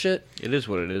had in that shit? it is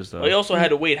what it is, though. Well, you also had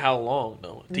to wait how long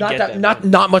though to Not get that, that. not money?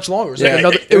 not much longer. It was like Yeah,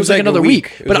 another. it It was was like like a another week.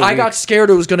 week. It But was a I got week. scared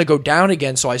it was gonna go down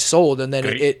again, so I sold, and then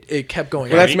Okay. it kept going.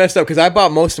 Well, that's up. messed up because I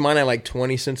bought most of mine at like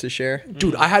 20 cents a share.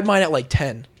 Dude, I had mine at like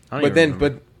 10. I don't But even then,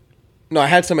 remember. no, I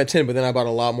had some at 10, but then I bought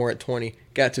a lot more at 20.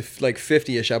 Got to like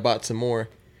 50-ish, I bought some more.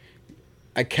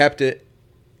 I kept it,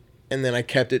 and then I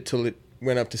kept it till it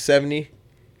went up to 70.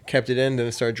 kept it in, then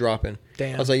it started dropping.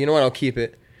 Damn. I was like, you know what? I'll keep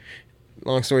it.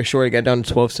 Long story short, it got down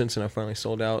to 12 cents, and I finally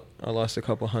sold out. I lost a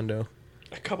couple hundo.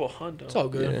 A couple hundo. It's all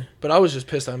good. Yeah. But I was just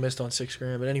pissed I missed on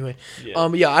 $6,000. But anyway, Yeah.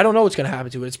 I don't know what's gonna happen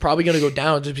to it. It's probably gonna go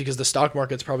down just because the stock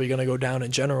market's probably gonna go down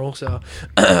in general. So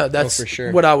that's for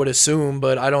sure. what I would assume.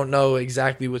 But I don't know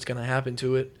exactly what's gonna happen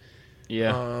to it.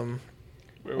 Yeah.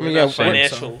 We're yeah, not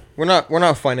financial. We're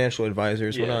not financial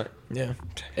advisors. Yeah. We're not. Yeah.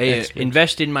 Hey, Experts.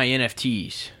 invest in my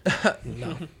NFTs.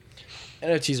 No.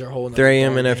 NFTs are a whole.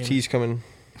 3am NFTs coming.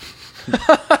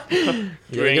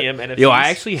 3am NFTs. Yo, I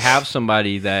actually have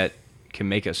somebody that can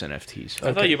make us NFTs.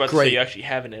 I thought you were about to great. say you actually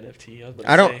have an NFT. I was about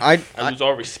to I don't. say, I lose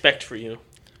all respect for you.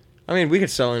 I mean, we could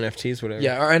sell NFTs, whatever.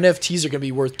 Yeah, our NFTs are gonna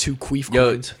be worth 2 queef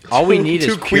Yo, coins. all we need is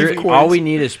Two queef coins. all we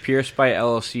need is Pure Spite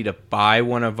LLC to buy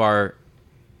one of our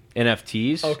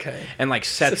NFTs. Okay. And like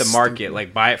set So the market, stupid.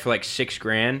 like buy it for like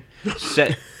 $6,000.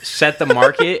 Set the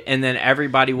market, and then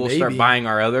everybody will start Maybe. buying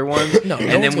our other ones. No, no and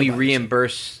one's then we gonna buy this.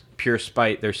 reimburse Pure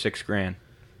Spite their $6,000.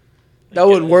 That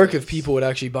would work if people would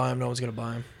actually buy them. No one's gonna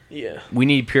buy them. Yeah. We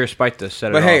need Pure Spite to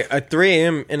set But it hey, off. a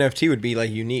 3am NFT would be like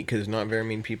unique because not very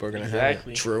many people are gonna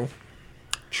Exactly. True. have it.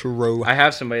 True. I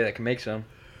have somebody that can make some.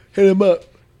 Hit him up.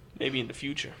 Maybe in the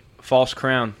future. False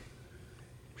Crown.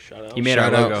 Shout out. He made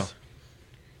Shout our out. logo.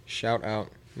 Shout out.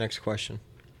 Next question.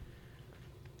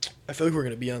 I feel like we're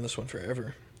gonna be on this one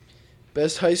forever.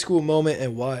 Best high school moment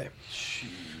and why?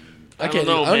 I don't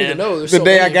know, I don't man. even know. There's The so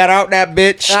day I many. got out that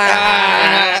bitch.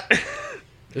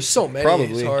 There's so many. Probably.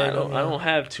 It's hard. I don't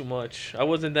have too much. I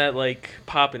wasn't that like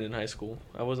popping in high school.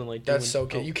 I wasn't like. That's doing,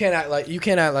 okay. oh. You can't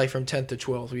act like from 10th to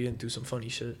 12th we didn't do some funny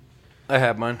shit. I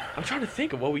have mine. I'm trying to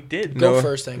think of what we did. Go Noah,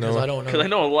 first then, because Noah. I don't know. Because I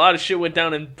know a lot of shit went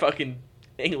down in fucking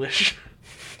English.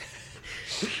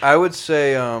 I would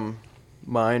say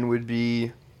mine would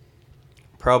be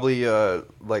probably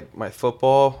like my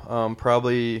football.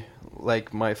 Probably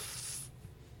like my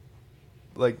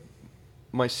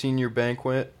senior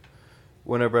banquet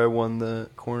whenever I won the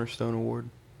Cornerstone Award.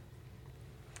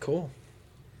 Cool.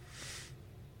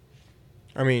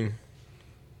 I mean,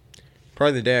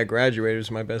 probably the day I graduated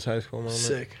was my best high school moment.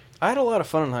 Sick. I had a lot of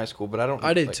fun in high school, but I don't.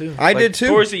 I did like- too. I Like, did too.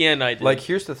 Towards the end, I did. Like,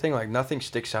 here's the thing: like, nothing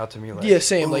sticks out to me. Like, Yeah,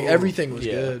 same. Like ooh. everything was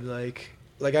Yeah. good. Like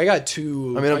I got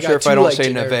two. I mean, I'm got sure if I two, don't like, say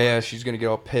generic Nevea, ones. she's gonna get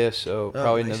all pissed. So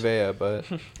probably nice. Nevea, but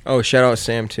Oh, shout out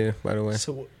Sam too, by the way.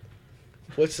 So,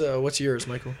 what's yours,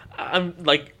 Michael? I'm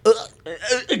like,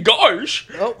 gosh.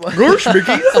 Oh, Gosh,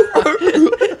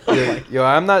 Mickey. yo,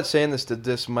 I'm not saying this to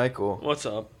diss Michael, What's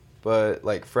up? but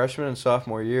like freshman and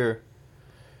sophomore year,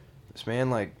 this man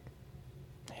like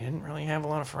he didn't really have a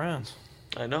lot of friends.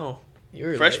 I know.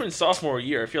 You're Freshman, sophomore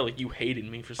year, I feel like you hated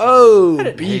me for some Oh, I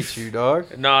didn't beef. hate you, dog.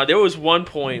 reason. Nah, there was one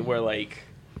point where like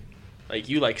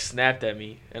you like snapped at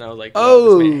me, and I was like,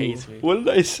 Oh. this man hates me. What did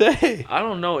I say? I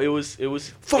don't know. It was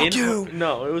Fuck in, you.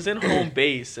 No, it was in home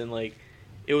base, and like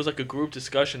it was like a group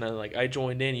discussion, and like I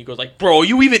joined in. He goes like, "Bro, are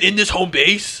you even in this home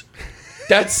base?"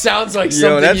 That sounds like Yo,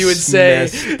 something that's you would say.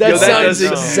 messy. That Yo, that sounds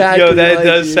does- exactly.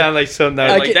 like you. like something. I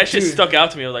Like can- that shit dude, stuck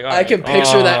out to me. I was like, all I right, can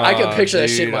picture that. I can picture that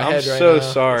shit in my head right so now.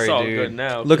 sorry, it's all dude. good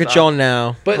now. Look 'cause at y'all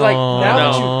now. But like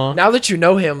Aw. now that you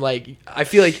know him, like I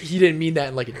feel like he didn't mean that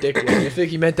in like a dick way. I feel like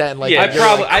he meant that in like Yeah. a I very,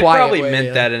 probably like, I quiet probably way, meant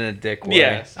yeah. that in a dick way.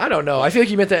 Yeah. I don't know. I feel like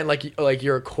he meant that in like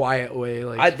you're a quiet way.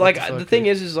 Like I like what the fuck, thing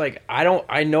dude? is like I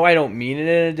know I don't mean it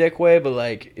in a dick way, but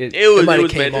like It might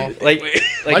was have came meant off. to- like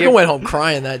Michael it- went home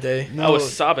crying that day. I was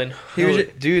sobbing. he was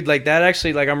dude like that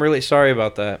actually like I'm really sorry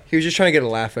about that. He was just trying to get a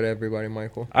laugh at everybody,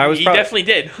 Michael. I was He prob- definitely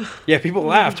did. yeah people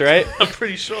laughed right. I'm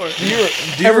pretty sure. Do you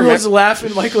Everyone's remember?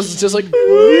 laughing. Michael's just like.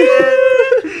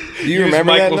 Do you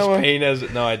remember that, Noah? pain as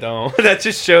no I don't. That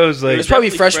just shows It like was probably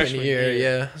Definitely freshman freshman year.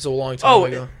 year. Yeah, it's a long time Oh,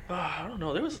 ago. I don't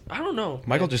know. I don't know.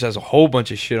 Michael just has a whole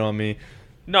bunch of shit on me.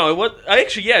 No, it was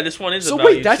actually yeah. This one is. So about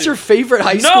wait, you, that's too. your favorite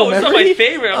high school No, it's memory? not my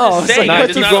favorite. I'm Oh, just it's saying. like, I what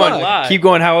did the not fuck? lie. Keep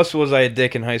going. How else was I a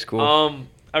dick in high school?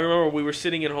 I remember we were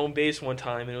sitting in home base one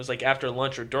time, and it was like after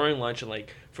lunch or during lunch, and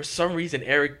like for some reason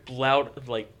Eric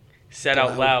said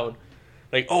out loud,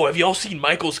 like, "Oh, have y'all seen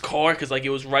Michael's car?" Because like it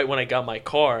was right when I got my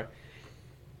car,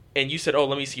 and you said, "Oh,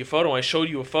 let me see your photo." And I showed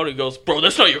you a photo. He goes, "Bro,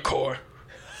 that's not your car."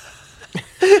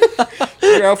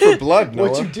 You're out for blood, Noah.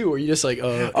 What'd you do? Were you just like,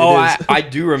 it oh, is. I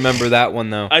do remember that one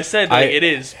though. I said like it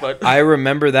is, but I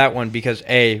remember that one because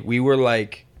we were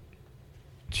like,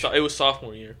 it was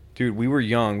sophomore year. dude, we were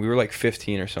young. We were like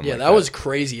 15 or something. Yeah, like that was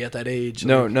crazy at that age.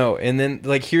 No, Like, no. And then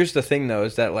like here's the thing though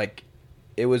is that like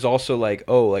it was also like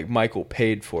like Michael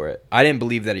paid for it. I didn't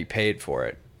believe that he paid for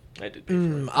it. I did. Pay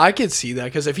for it. I could see that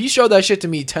because if he showed that shit to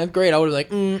me 10th grade, I would have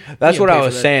been like, That's he what didn't I pay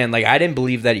was for that. saying. Like I didn't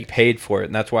believe that he paid for it,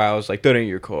 and that's why I was like, that ain't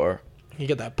your car. You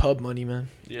get that pub money, man.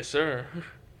 Yes, sir.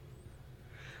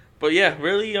 But yeah,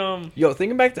 really, Yo,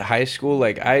 thinking back to high school,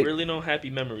 like really no happy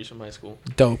memories from high school.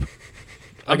 Dope.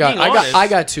 I'm being I honest.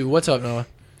 got two. What's up, Noah?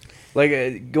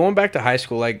 like going back to high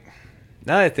school, like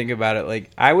now that I think about it, like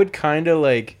I would kind of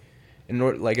like in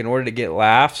order to get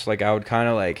laughs, like I would kind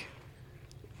of like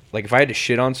if I had to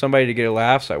shit on somebody to get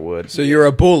laughs, I would. So you're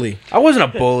a bully. I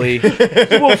wasn't a bully.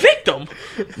 You a victim.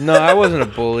 No, I wasn't a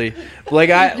bully. Like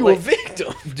You a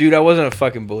victim. dude, I wasn't a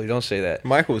fucking bully. Don't say that.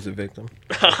 Michael was a victim.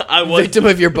 I was. Victim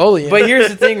of your bullying. But here's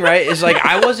the thing, right? Is like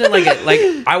I wasn't like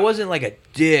a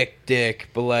dick,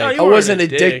 but like No, I you weren't wasn't a a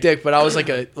dick. dick, but I was like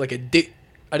a dick.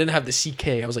 I didn't have the CK.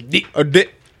 I was like dick. A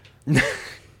dick.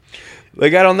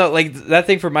 like I don't know, like that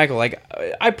thing for Michael. Like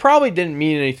I probably didn't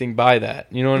mean anything by that.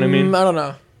 You know what I mean? I don't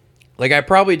know. Like I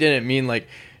probably didn't mean like,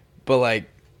 but like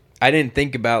I didn't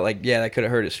think about like that could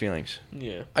have hurt his feelings.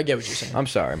 Yeah. I get what you're saying. I'm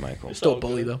sorry, Michael. Still all a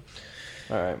bully good.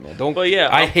 though. All right, man. Don't. But yeah,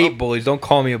 I I'm- hate I'm- bullies. Don't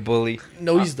call me a bully.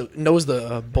 Noah's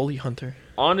the bully hunter.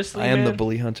 Honestly, I am the man,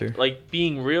 bully hunter. Like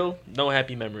being real, no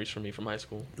happy memories for me from high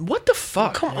school. What the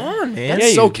fuck? Come on, man. That's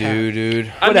yeah, so you cap. do,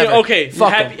 dude. I mean, Whatever. okay,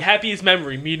 Fuck 'em. happiest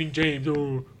memory meeting James.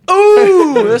 Oh.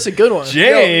 Ooh, that's a good one.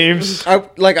 James.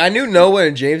 I knew Noah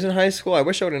and James in high school. I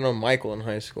wish I would have known Michael in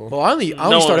high school. Well, I only No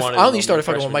one started wanted I only to started know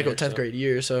fucking with freshman Michael year, 10th so. grade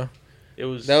year, so It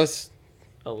was That was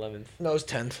 11th. no, it was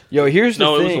 10th. Yo, here's the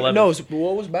No, it was thing. 11. No,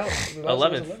 what was about?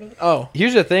 11th. Oh,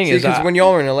 Here's the thing is, because when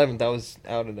y'all were in 11th, I was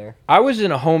out of there. I was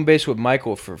in a home base with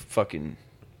Michael for fucking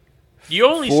You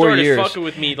only 4 started years. fucking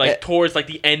with me like towards like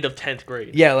the end of 10th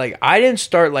grade. yeah. Like I didn't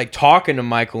start like talking to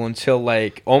Michael until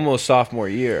like almost sophomore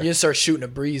year. you didn't start shooting a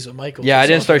breeze with Michael. Yeah, I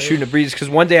didn't start Sophomore shooting the breeze because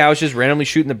one day I was just randomly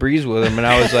shooting the breeze with him, and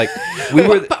I was like,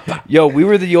 we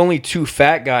were the only two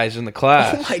fat guys in the year.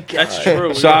 class. Oh my god, That's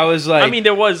true. So I was like, I mean,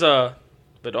 there was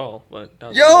Vidal, but that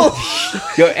was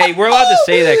Yo! yo, hey, we're allowed to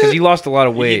say that because he lost a lot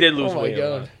of he weight. did lose Oh my weight. a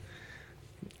God. lot.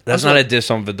 That's I not was a diss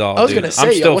on Vidal. I was dude. gonna say,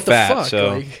 I'm still what fat, the fuck? so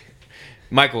Like,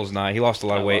 Michael's not. He lost a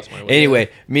lot of I weight. lost my weight, Anyway,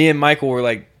 me and Michael were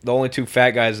like the only two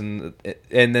fat guys, and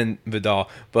then Vidal.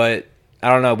 But I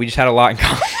don't know. We just had a lot in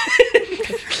common.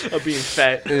 Of being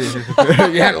fat. You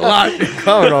had a lot in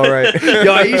common, all right.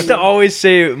 Yo, I used to always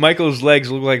say Michael's legs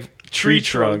look like tree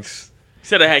trunks. He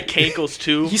said I had cankles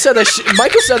too. he said that.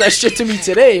 Michael said that shit to me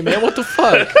today, man. What the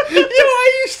fuck? Yo,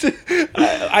 I used to.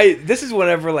 I this is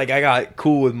whenever like I got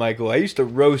cool with Michael. I used to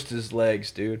roast his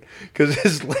legs, dude, because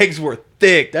his legs were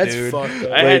thick. That's dude. fucked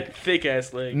up. I had thick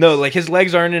ass legs. No, like his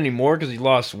legs aren't anymore because he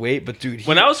lost weight. But dude,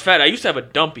 When I was fat, I used to have a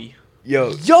dumpy.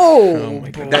 yo, Yo, my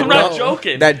God. bro. I'm not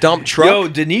joking. That dump truck. yo,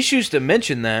 Denise used to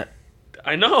mention that.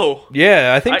 I know.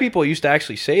 Yeah, I think I- people used to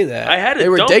actually say that. I had a They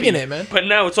were dumpy, digging it, man. But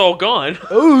now it's all gone.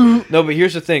 Ooh, No, but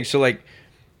here's the thing. So like,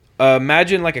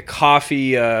 imagine like a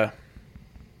coffee,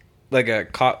 like a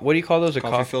what do you call those? A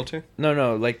coffee filter.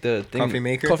 No, like the thing. Coffee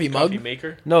maker. coffee mug. Coffee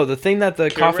maker. No, the thing that the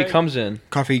coffee Keurig? comes in.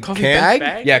 Coffee Coffee can. bag?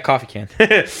 Bag? Yeah, coffee can.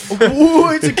 Ooh,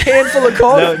 it's a can full of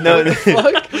coffee. No, What the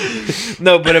fuck?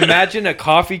 No, but imagine a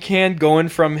coffee can going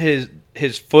from his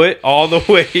foot all the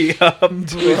way up to Bro,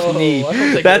 his knee. I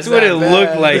don't think That's it's what that it bad.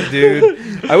 looked like,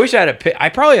 dude. I wish I had I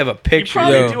probably have a You picture.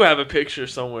 probably Yo. do have a picture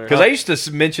somewhere. Because I used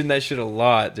to mention that shit a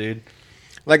lot, dude.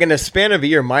 Like in the span of a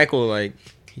year, Michael, like,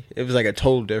 it was like a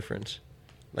total difference.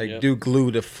 Like, Yep. dude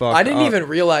glued the fuck I didn't up. even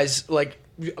realize, like,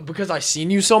 because I seen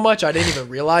you so much, I didn't even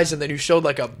realize, and then you showed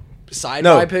like a side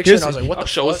No, by picture, and here's- I was like, "What I'll the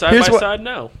show fuck?" us side Here's by what- side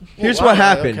now. Here's Wow, what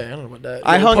happened. Okay, I don't know about that.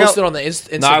 I You hung posted out- on the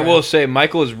Instagram. No, I will say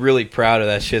Michael is really proud of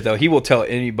that shit, though. He will tell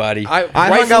anybody. hung out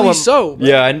rightfully with- so. Bro.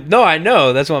 Yeah, I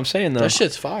know. That's what I'm saying, though. That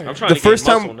shit's fire. I'm trying The to first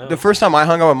gain muscle time, now. the first time I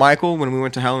hung out with Michael when we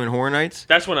went to Halloween Horror Nights,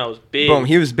 That's when I was big. boom,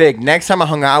 he was big. Next time I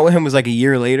hung out with him was like a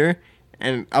year later,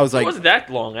 and I was it like, wasn't that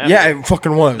long. After. yeah, it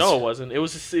fucking was. No, it wasn't. It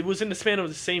was in the span of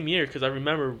the same year because I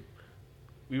remember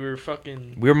we were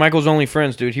fucking. We were Michael's only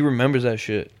friends, dude. He remembers that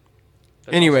shit.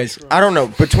 that's Anyways, also true. I don't know.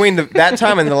 Between that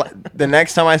time and the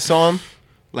next time I saw him,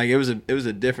 like it was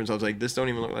a difference. I was like, this don't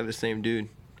even look like the same dude.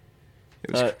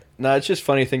 It was No, it's just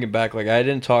funny thinking back. Like, I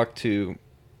didn't talk to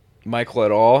Michael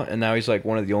at all, and now he's like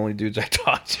one of the only dudes I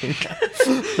talk to.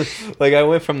 Like, I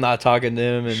went from not talking to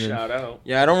him, and then Shout out.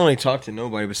 yeah, I don't really talk to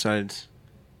nobody besides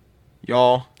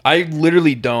y'all, I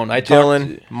literally don't. I talk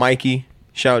Dylan, to, Mikey.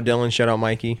 Shout out Dylan. Shout out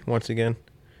Mikey once again.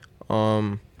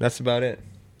 That's about it.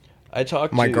 I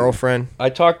talk My to girlfriend. I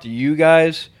talk to you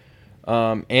guys,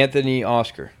 Anthony,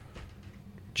 Oscar,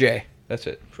 Jay. That's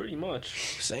it. Pretty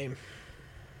much. Same.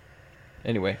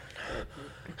 Anyway,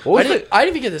 I what was didn't, it? I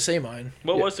didn't even get to say mine.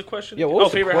 What Yeah. was the question? Yeah, what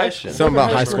was the favorite question? high school. Something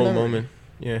about high high school school memory. moment.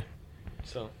 Yeah.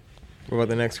 So What about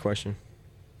the next question?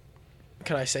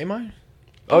 Can I say mine?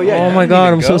 Oh yeah. Oh you my didn't God,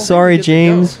 even I'm so go? sorry, Get to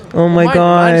James. go. Oh my Mine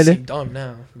God. seem dumb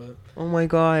now, but Oh my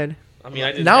God. I mean,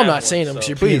 I didn't Now I'm have not one, saying them. so-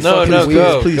 You're Please, No, please, no, please,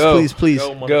 go, please, go. please, please.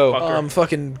 Go, Go. motherfucker. I'm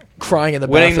fucking crying in the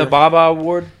Winning the bathroom. Baba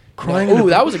Award. Ooh,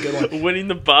 that was a good one. Winning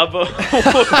the Baba.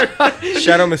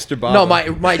 Shadow Mr. Bob. No,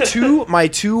 my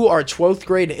two are 12th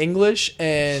grade English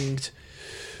and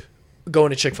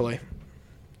going to Chick-fil-A.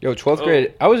 Yo, 12th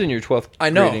grade. I was in your 12th I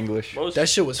know. grade English. Most- That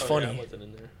shit was oh, funny. yeah, I wasn't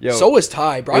in there. Yo, So was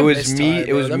Ty, bro. it I was miss me. Ty, It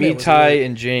bro. was That me, man was Ty, lit.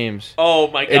 and James. Oh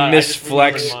my god! And I Miss just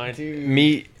remembered Flex.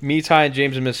 mine. Me, Ty, and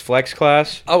James in Miss Flex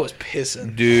class. I was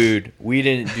pissing. Dude, we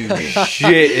didn't do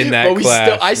shit in that But we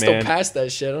class. I still man. passed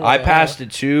that shit. I passed it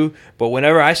too, but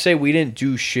whenever I say we didn't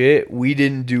do shit, we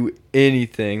didn't do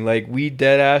anything. Like we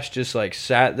dead ass just like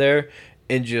sat there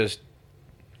and just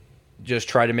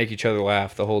tried to make each other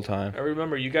laugh the whole time. I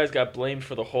remember you guys got blamed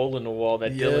for the hole in the wall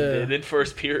that Yeah. Dylan did in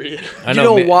first period. I You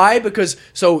know man. why? Because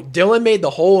so Dylan made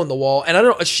the hole in the wall, and I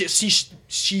don't know.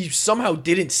 She somehow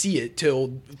didn't see it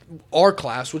till our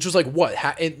class, which was like what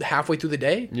halfway through the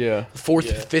day, Yeah. Yeah.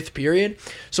 fifth period.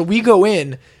 So we go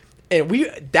in, and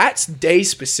that day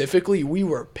specifically, we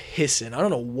were pissing. I don't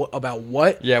know about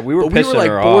what. Yeah, we were but pissing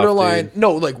her off, borderline. dude.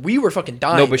 No, like we were fucking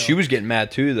dying. No, but though. she was getting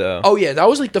mad too, though. Oh yeah, that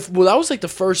was like the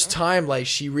first time like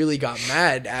she really got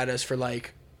mad at us for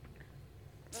like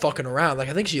fucking around. Like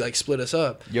I think she like split us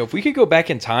up. Yo, if we could go back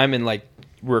in time and like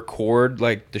record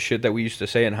like the shit that we used to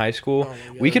say in high school, Oh my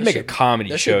God, we could that make a should- comedy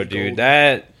that should show, be dude. golden.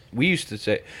 That we used to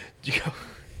say.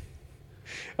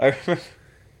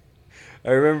 I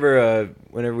remember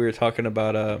whenever we were talking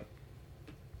about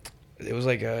it was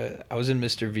like I was in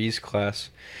Mr. V's class,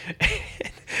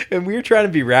 and we were trying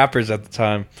to be rappers at the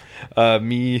time.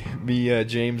 Me,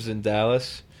 James, and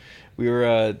Dallas. We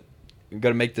were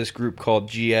gonna make this group called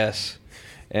GS,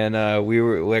 and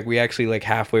we actually like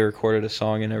halfway recorded a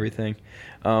song and everything.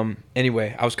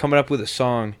 Anyway, I was coming up with a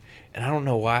song, and I don't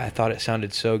know why I thought it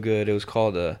sounded so good. It was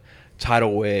called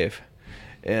Tidal Wave,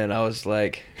 and I was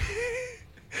like.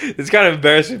 It's kind of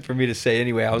embarrassing for me to say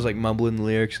anyway. I was like mumbling the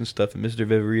lyrics and stuff in Mr.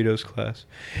 Viverito's class.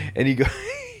 And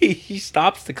he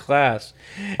stops the class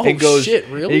and goes, shit,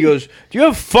 really? and he goes, "Do you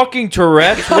have fucking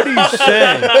Tourette's? What are you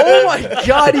saying?" Oh my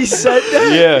god, he said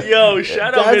that. Yeah. Yo,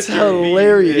 shout out That's Mr. V.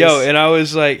 hilarious. Yo, and I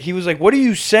was like, he was like, "What are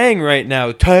you saying right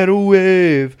now? Tidal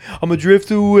wave. I'm a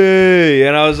drift away."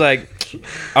 And I was like,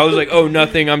 "Oh,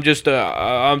 nothing. I'm just,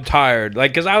 I'm tired."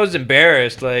 Like, cause I was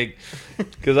embarrassed. Like,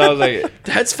 cause I was like,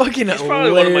 That's fucking He's hilarious.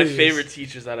 probably one of my favorite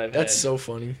teachers that I've had. That's so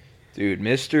funny. dude,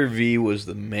 Mr. V was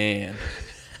the man.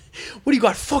 What do you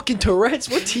got? Fucking Tourette's?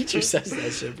 What teacher says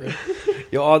that shit, bro?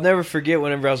 Yo, I'll never forget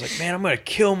whenever I was like, man, I'm going to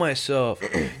kill myself.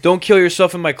 Don't kill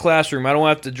yourself in my classroom. I don't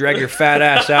have to drag your fat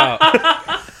ass out.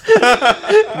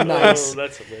 Nice. Oh,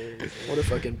 that's hilarious. What a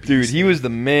fucking beast. Dude, he was the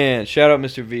man. Shout out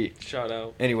Mr. V. Shout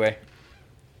out. Anyway.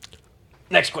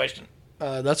 Next question.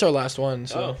 That's our last one.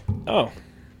 So Oh. well,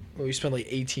 we spent like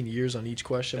 18 years on each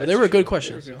question, but That's they were true. good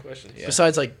questions. They were good questions. Yeah.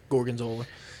 Besides like Gorgonzola,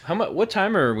 How much? What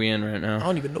time are we in right I now?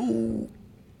 don't even know.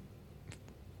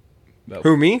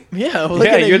 Who, me? Yeah,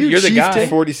 Yeah, you're the guy. chieftain.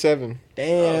 47.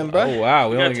 Damn, bro. Oh, wow.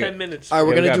 We We got only 10 minutes. All right,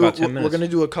 we're Yeah, we gonna got do about 10 we're minutes. gonna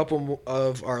do a couple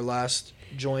of our last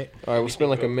joint. All right, we'll spend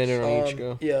like a minute on each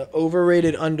go. Yeah,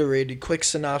 overrated, underrated. Quick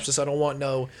synopsis. I don't want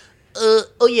no.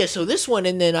 Oh yeah, so this one,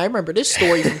 and then I remember this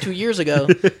story from 2 years ago.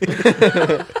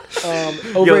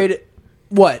 Overrated.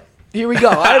 What? Here we go.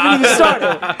 I haven't even started.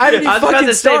 I haven't even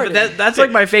fucking started. that's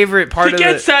like my favorite part To of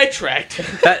get it. sidetracked.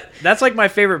 That's like my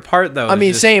favorite part, though. I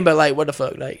mean, is just, same, but like, what the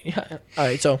fuck? Like, all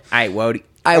right. So, Aight, Wody.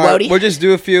 I All right, Wody. we'll just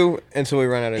do a few until we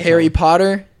run out of Harry time.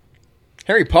 Potter.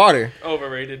 Harry Potter.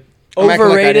 Overrated. I'm acting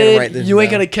like I didn't write Overrated. this You ain't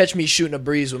down. gonna catch me shooting a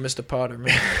breeze with Mr. Potter,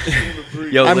 man.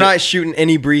 Yo, I'm not shooting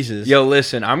any breezes. Yo,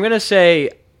 listen, I'm going to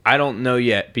say I don't know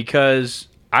yet because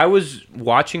I was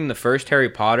watching the first Harry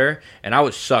Potter and I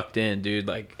was sucked in, dude.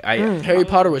 Like, Harry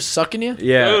Potter was sucking you.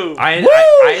 yeah. Whoa.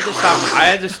 I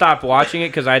had to stop watching it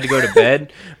because I had to go to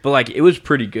bed, but like, it was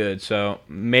pretty good. So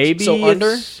maybe So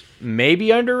under? Maybe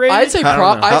underrated? I'd say I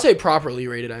don't know. I'd say properly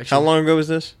rated actually. How long ago was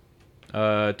this?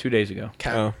 2 days ago.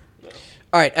 Cap. Oh.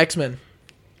 All right, X-Men.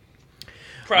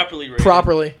 Properly rated.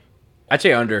 Properly. I'd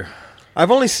say under. I've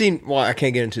only seen. Well, I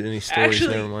can't get into any stories.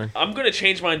 Actually, Never mind. I'm going to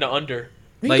change mine to under.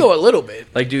 We Like- can go a little bit.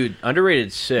 Like, dude,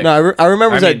 underrated sick. No, I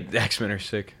remember I that. mean, the X-Men are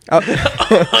sick.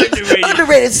 Underrated.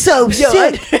 Underrated so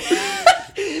sick.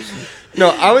 No,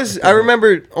 I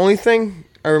remember. Only thing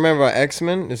I remember about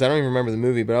X-Men is I don't even remember the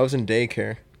movie, but I was in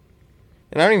daycare,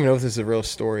 and I don't even know if this is a real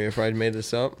story. If I made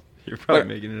this up. You're probably But-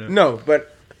 making it up. No,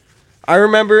 but I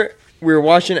remember we were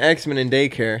watching X-Men in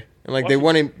daycare, and like they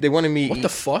wanted me. What the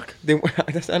fuck?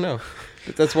 I know.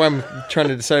 But that's why I'm trying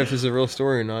to decide if this is a real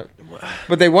story or not.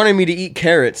 But they wanted me to eat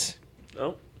carrots,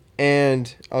 Oh.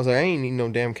 and I was like, I ain't eating no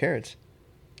damn carrots.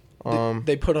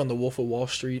 They put on the Wolf of Wall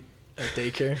Street at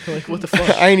daycare. Like, what the fuck?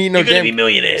 I ain't eat no You're gonna damn. be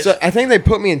millionaires. So I think they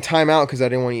put me in timeout because I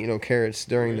didn't want to eat no carrots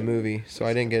during the movie. So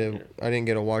I didn't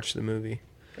get to watch the movie.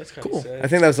 That's kind of Cool. sad. I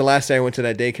think that was the last day I went to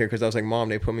that daycare because I was like, Mom,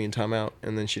 they put me in timeout,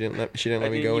 and then she didn't let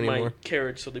me go eat my anymore.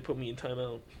 carrots, so they put me in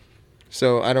timeout.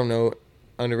 So I don't know,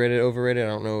 underrated, overrated. I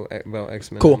don't know about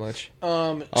X-Men Cool. that much.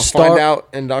 I'll I'll find out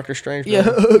in Doctor Strange. Yeah,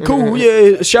 bro. cool.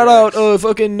 Yeah, shout out,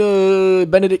 fucking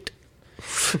Benedict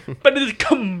Benedict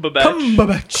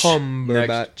Cumberbatch.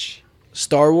 Cumberbatch.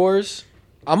 Star Wars.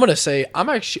 I'm gonna say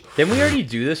Didn't we already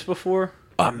do this before?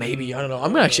 maybe, I don't know.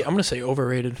 I'm gonna say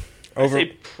overrated. I say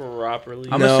properly.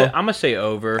 I'm No. gonna say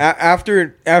over.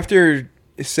 After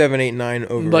 7, 8, 9,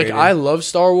 overrated. Like, I love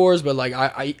Star Wars, but like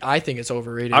I think it's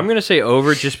overrated. I'm gonna say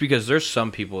over just because there's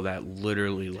some people that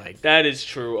literally like That is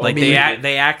true. like Me.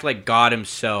 they act like God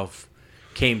himself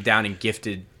came down and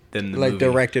gifted them the like movie.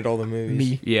 directed all the movies.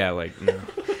 me. Yeah, like no.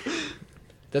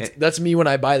 That's me when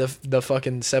I buy the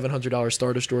fucking $700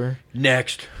 Star Destroyer.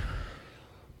 Next.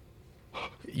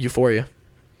 Euphoria.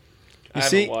 I You haven't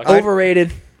see, watched it.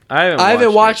 Overrated. I I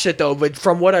haven't watched it though, but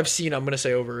from what I've seen, I'm gonna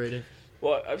say overrated.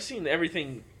 Well, I've seen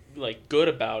everything like good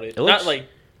about it. It looks- Not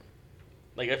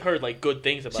like I've heard like good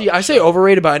things about. See, the I say show.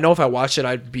 overrated, but I know if I watched it,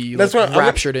 I'd be That's like, what I'm-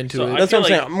 raptured into so it. I That's feel what I'm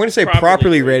saying. like I'm gonna say properly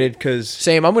properly rated. rated because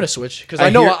Same. I'm gonna switch because I I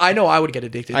hear- know I would get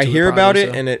addicted. I to hear it about probably,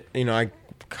 it so. and it, I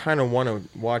kind of want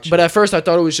to watch But it. at first, I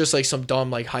thought it was just like some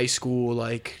dumb like high school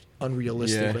like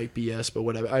unrealistic Yeah. like BS. But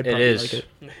whatever, I'd It probably is. like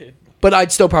it. But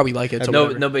I'd still probably like it. So No,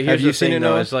 whatever. no, but Have here's you the seen thing it,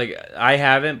 though. Noah? It's like I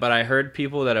haven't, but I heard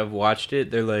people that have watched it.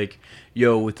 They're like,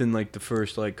 "Yo, within like the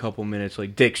first like couple minutes,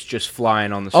 like dicks just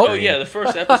flying on the screen." Oh yeah, the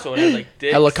first episode had like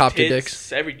dicks, Helicopter tits,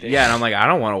 dicks. everything. yeah, and I'm like, I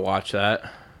don't want to watch that.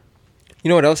 You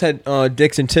know what else had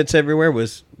dicks and tits everywhere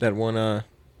was that one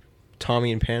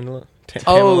Tommy and Pamela.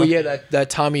 Oh yeah, that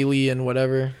Tommy Lee and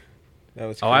whatever. That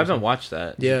was Oh, I haven't watched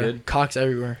that. Is it Yeah, good? cocks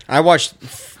everywhere. I watched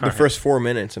the Alright. first 4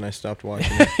 minutes and I stopped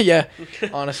watching it. Yeah,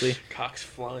 honestly, Cocks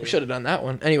flying. we should have done that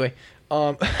one. Anyway,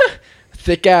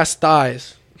 thick ass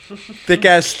thighs, Thick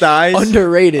ass thighs.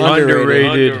 underrated.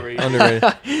 Underrated.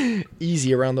 Underrated.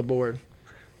 Easy around the board.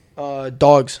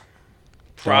 Dogs.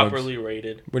 Properly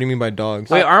rated. What do you mean by dogs?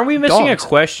 Wait, aren't we missing Dogs. a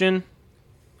question?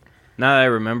 Now that I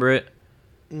remember it.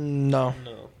 No,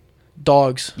 No.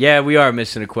 dogs. Yeah, we are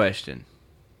missing a question.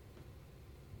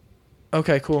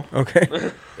 Okay, cool. Okay.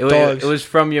 Dogs. It was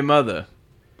from your mother.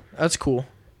 That's cool.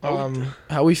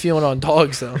 How we feeling on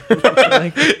dogs though?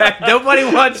 Like, Nobody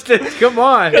wants to. Come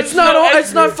on. it's not.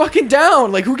 It's not fucking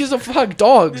down. Like, who gives a fuck?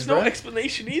 Dogs, There's bro. no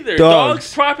explanation either. Dogs.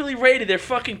 Dogs properly rated. They're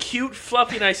fucking cute,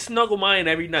 fluffy, and I snuggle mine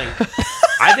every night.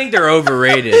 I think they're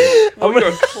overrated. Oh, you're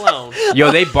a clown.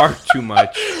 Yo, they bark too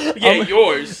much. Yeah,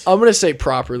 yours. I'm gonna say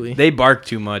properly. They bark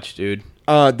too much, dude.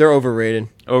 They're overrated.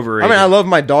 Overrated. I mean, I love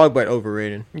my dog, but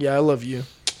overrated. Yeah, I love you.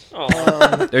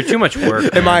 Oh, They're too much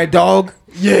work. Am I a dog?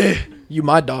 Yeah, you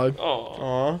my dog. oh.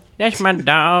 Aw. That's my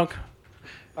dog.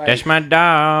 That's my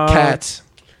dog. Cats.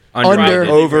 Underrated.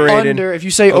 Overrated. Under. If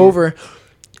you say over,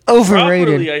 overrated.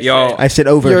 Properly, I Yo. say. I said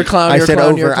over. You're a clown, I you're a said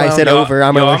clown, you're over. a I clown. said over.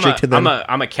 I'm Yo, allergic to them.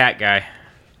 I'm a cat guy.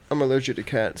 I'm allergic to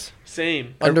cats.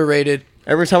 Same. Underrated.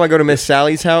 Every time I go to Miss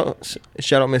Sally's house,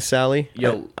 shout out Miss Sally.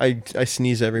 Yo. I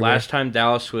sneeze everywhere. Last time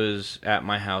Dallas was at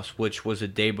my house, which was a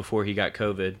day before he got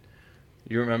COVID.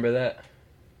 You remember that?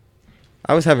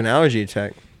 I was having an allergy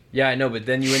attack. Yeah, I know, but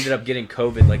then you ended up getting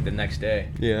COVID like the next day.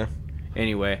 Yeah.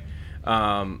 Anyway,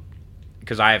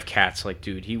 because I have cats, like,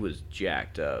 dude, he was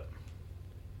jacked up.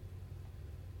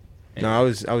 No, I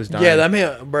was dying. Yeah, that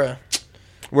man, bruh.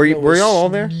 Were y'all all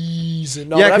there? Sneezing.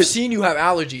 No, Yeah, but I've 'cause- seen you have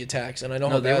allergy attacks, and I know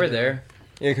how No, they bad were they are. there.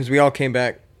 Yeah, because we all came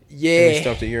back and we Yeah,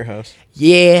 stopped at your house.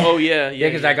 yeah. Oh yeah, Yeah,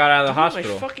 because I got out of the Dude, my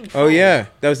hospital. fucking Oh phone. yeah,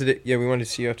 that was the day. Yeah, we wanted to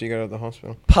see you after you got out of the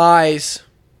hospital. Pies.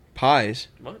 Pies.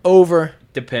 Over.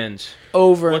 Depends.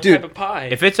 Over. What Dude, type of pie?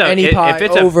 If it's a Any if, pie, if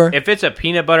it's over. if it's a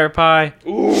peanut butter pie,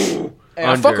 Ooh. Hey,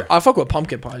 I under. fuck with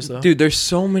pumpkin pies though. Dude, there's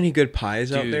so many good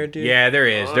pies out dude, there, dude. yeah, there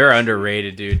is. Oh, They're shit.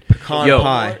 underrated, dude. Pecan Yo,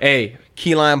 pie. hey,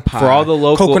 Key lime pie. For all the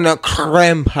local- coconut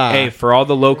creme pie. hey, for all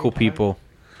the local people,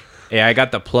 hey, I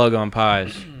got the plug on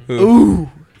pies. Ooh.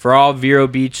 For all Vero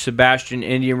Beach, Sebastian,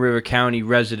 Indian River County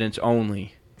residents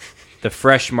only, the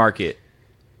Fresh Market.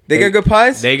 they got good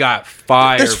pies. They got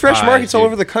fire. There's fresh pies, markets all dude.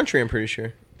 over the country. I'm pretty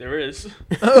sure. There is.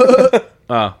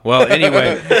 Oh, well,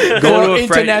 anyway, go to a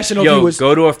International Yo, viewers.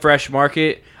 go to a Fresh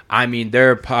Market. I mean,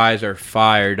 their pies are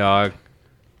fire, dog.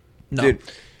 No. Dude,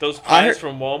 Those I pies heard-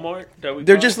 from Walmart that we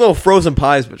they're bought? just little frozen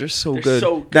pies, but they're so They're good.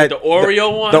 so good. The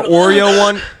Oreo one? The Oreo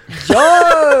one.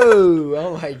 Yo!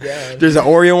 Oh my god. There's an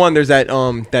Oreo one. There's that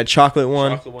that chocolate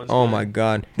one. Chocolate one's Oh good. my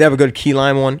god. They have a good key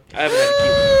lime one. I haven't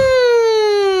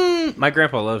had a key My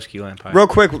grandpa loves key lime pie. Real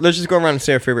quick, let's just go around and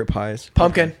say our favorite pies.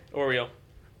 Pumpkin. Oreo.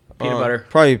 Peanut butter.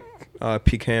 Probably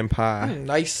pecan pie.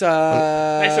 Nice,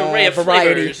 Nice array of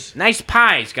variety. flavors. Nice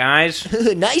pies, guys.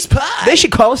 Nice pie. They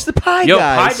should call us the pie Yo,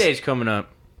 guys. Pie Day's coming up.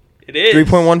 It is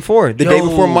 3.14. The day Yo,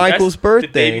 before Michael's That's birthday.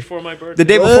 The day before my birthday. The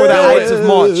day before the Whoa. Ides of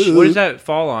March. What does that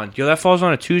fall on? Yo, that falls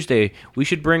on a Tuesday. We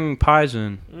should bring pies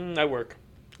in I work.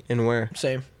 And where?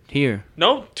 Same. here.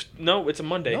 No, it's a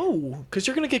Monday. No, because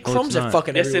you're gonna get Oh, crumbs it's at not.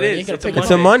 fucking Yes, it everywhere. You is. ain't gonna It's a pick It's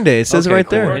them a up. Monday. It says Okay, it right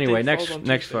cool. there. Birthday Anyway, falls next on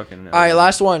next Tuesday. fucking. All right,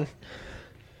 last one.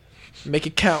 Make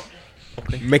it count.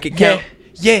 Make it count.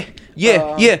 Yeah,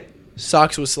 Yeah.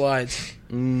 Socks with slides.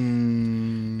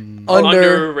 Mm.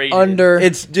 Underrated. Under.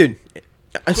 It's dude.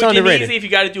 It's Quick and underrated. easy if you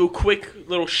got to do a quick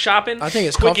little shopping. I think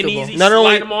it's quick comfortable. and easy. Not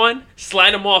only- slide them on,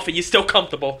 slide them off, and you're still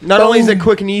comfortable. Not only is it Boom.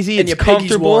 quick and easy, And it's your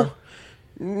piggy's comfortable. warm.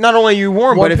 Not only are you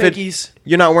warm, Warm but if piggies.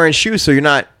 you're not wearing shoes, so you're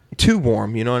not too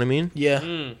warm. You know what I mean? Yeah.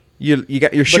 Mm. You're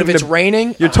But if shooting. it's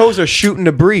raining, Your toes are shooting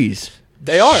the breeze.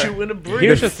 they are. Shooting a breeze.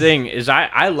 Here's the thing: is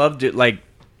I loved it. Like,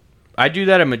 I do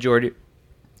that a majority.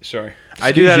 Sorry,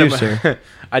 I do Excuse that. you, sir.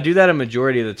 I do that a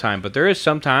majority of the time, but there is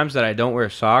some times that I don't wear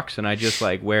socks and I just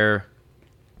like wear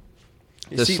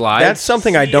the See, slides. That's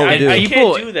something I See, don't I- do. I can't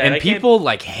people do that. and I can't- people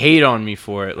like hate on me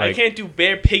for it. I Like, can't do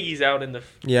bare piggies out in the.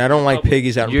 Yeah, I don't like Public.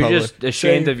 piggies out in you're public. just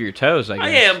ashamed Same. of your toes. I guess. I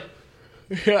am.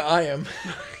 Yeah, I am.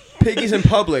 Piggies in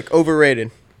public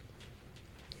overrated.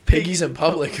 Piggies in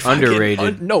public. fucking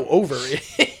Underrated. no, overrated.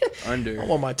 I under.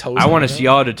 want my toes. I want to hanging see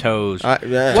out. all the toes.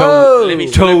 Yeah. Whoa. Let me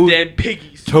see Toes. them damn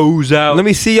piggies. Toes out. Let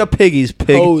me see your piggies,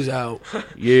 pig. Toes out.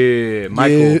 Yeah,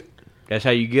 Michael. Yeah. That's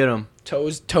how you get them.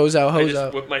 Toes out. I Hose just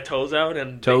out. whip my toes out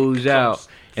and Toes out.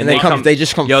 And they come. They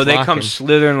just come. Yo, they come flocking,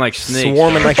 slithering like snakes.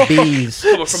 swarming like bees.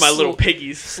 coming from my little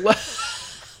piggies.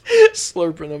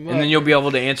 Slurping them up. And then you'll be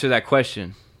able to answer that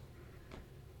question.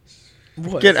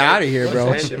 What? Get out of here, Let's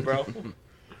bro. end it, bro.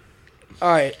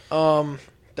 All right.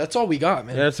 That's all we got,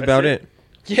 man. Yeah, that's about it. it.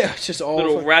 Yeah, it's just all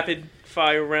Little rapid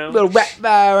fire round. little rap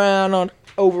by around on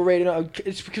overrated.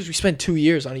 It's because we spent 2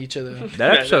 years on each other.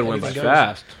 That episode went by Everything goes.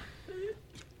 fast.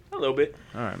 A little bit.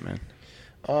 All right, man.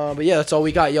 But yeah, that's all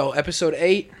we got. Yo, episode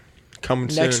 8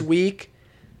 Coming next soon. week.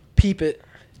 Peep it.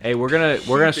 Hey, we're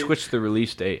gonna switch the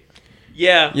release date.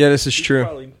 Yeah. Yeah, this is We should true.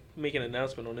 Probably make an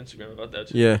announcement on Instagram about that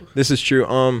too. Yeah, this is true.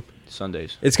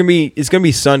 Sundays. It's gonna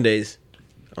be Sundays.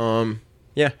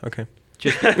 Yeah. Okay.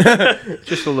 Just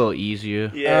a little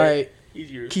easier. Yeah. All right.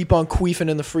 Easier. Keep on queefing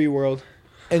in the free world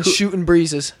and shooting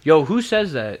breezes. Yo, who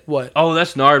says that? What? Oh,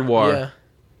 that's Nardwar. Yeah.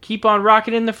 Keep on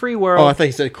rocking in the free world. Oh, I thought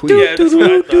you said queen. Yeah, that's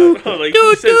what I thought. Like,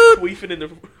 who says queefing in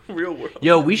the real world?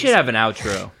 Yo, we should have an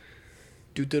outro.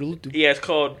 Do-do-do-do. Yeah, it's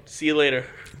called See You Later.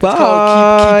 It's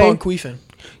called keep on queefing.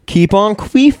 Keep on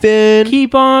queefing.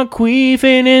 Keep on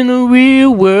queefing in the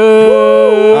real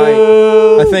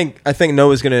world. I think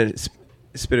Noah's gonna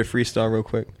spit a freestyle real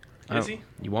quick. Is he?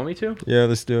 You want me to? Yeah,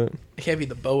 let's do it. It can't be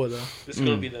the boa though. This is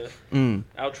gonna be the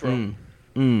outro.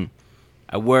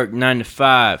 I work 9 to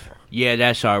 5. Yeah,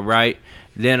 that's all right.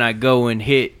 Then I go and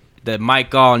hit the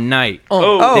mic all night.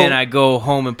 Oh. Then I go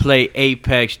home and play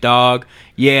Apex, dog.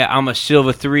 Yeah, I'm a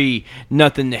silver 3.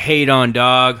 Nothing to hate on,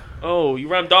 dog. Oh, you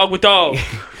rhyme dog with dog.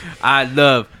 I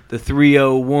love the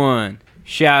 301.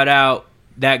 Shout out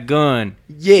that gun.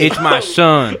 Yeah. It's my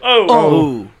son.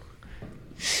 Oh. Ooh.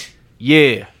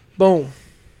 Yeah. Boom.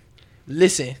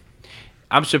 Listen.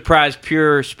 I'm surprised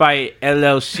Pure Spite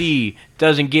LLC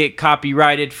doesn't get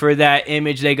copyrighted for that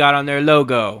image they got on their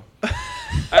logo.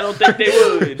 I don't think they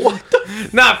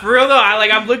would. Nah, for real though.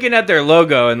 I'm looking at their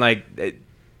logo and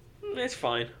It's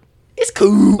fine. It's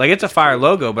cool. it's a fire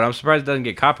logo, but I'm surprised it doesn't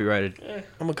get copyrighted. I'm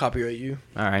gonna copyright you.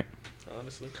 All right.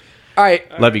 Honestly. All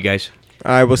right. Love you guys.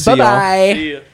 All right, we'll see Bye y'all. bye. See ya.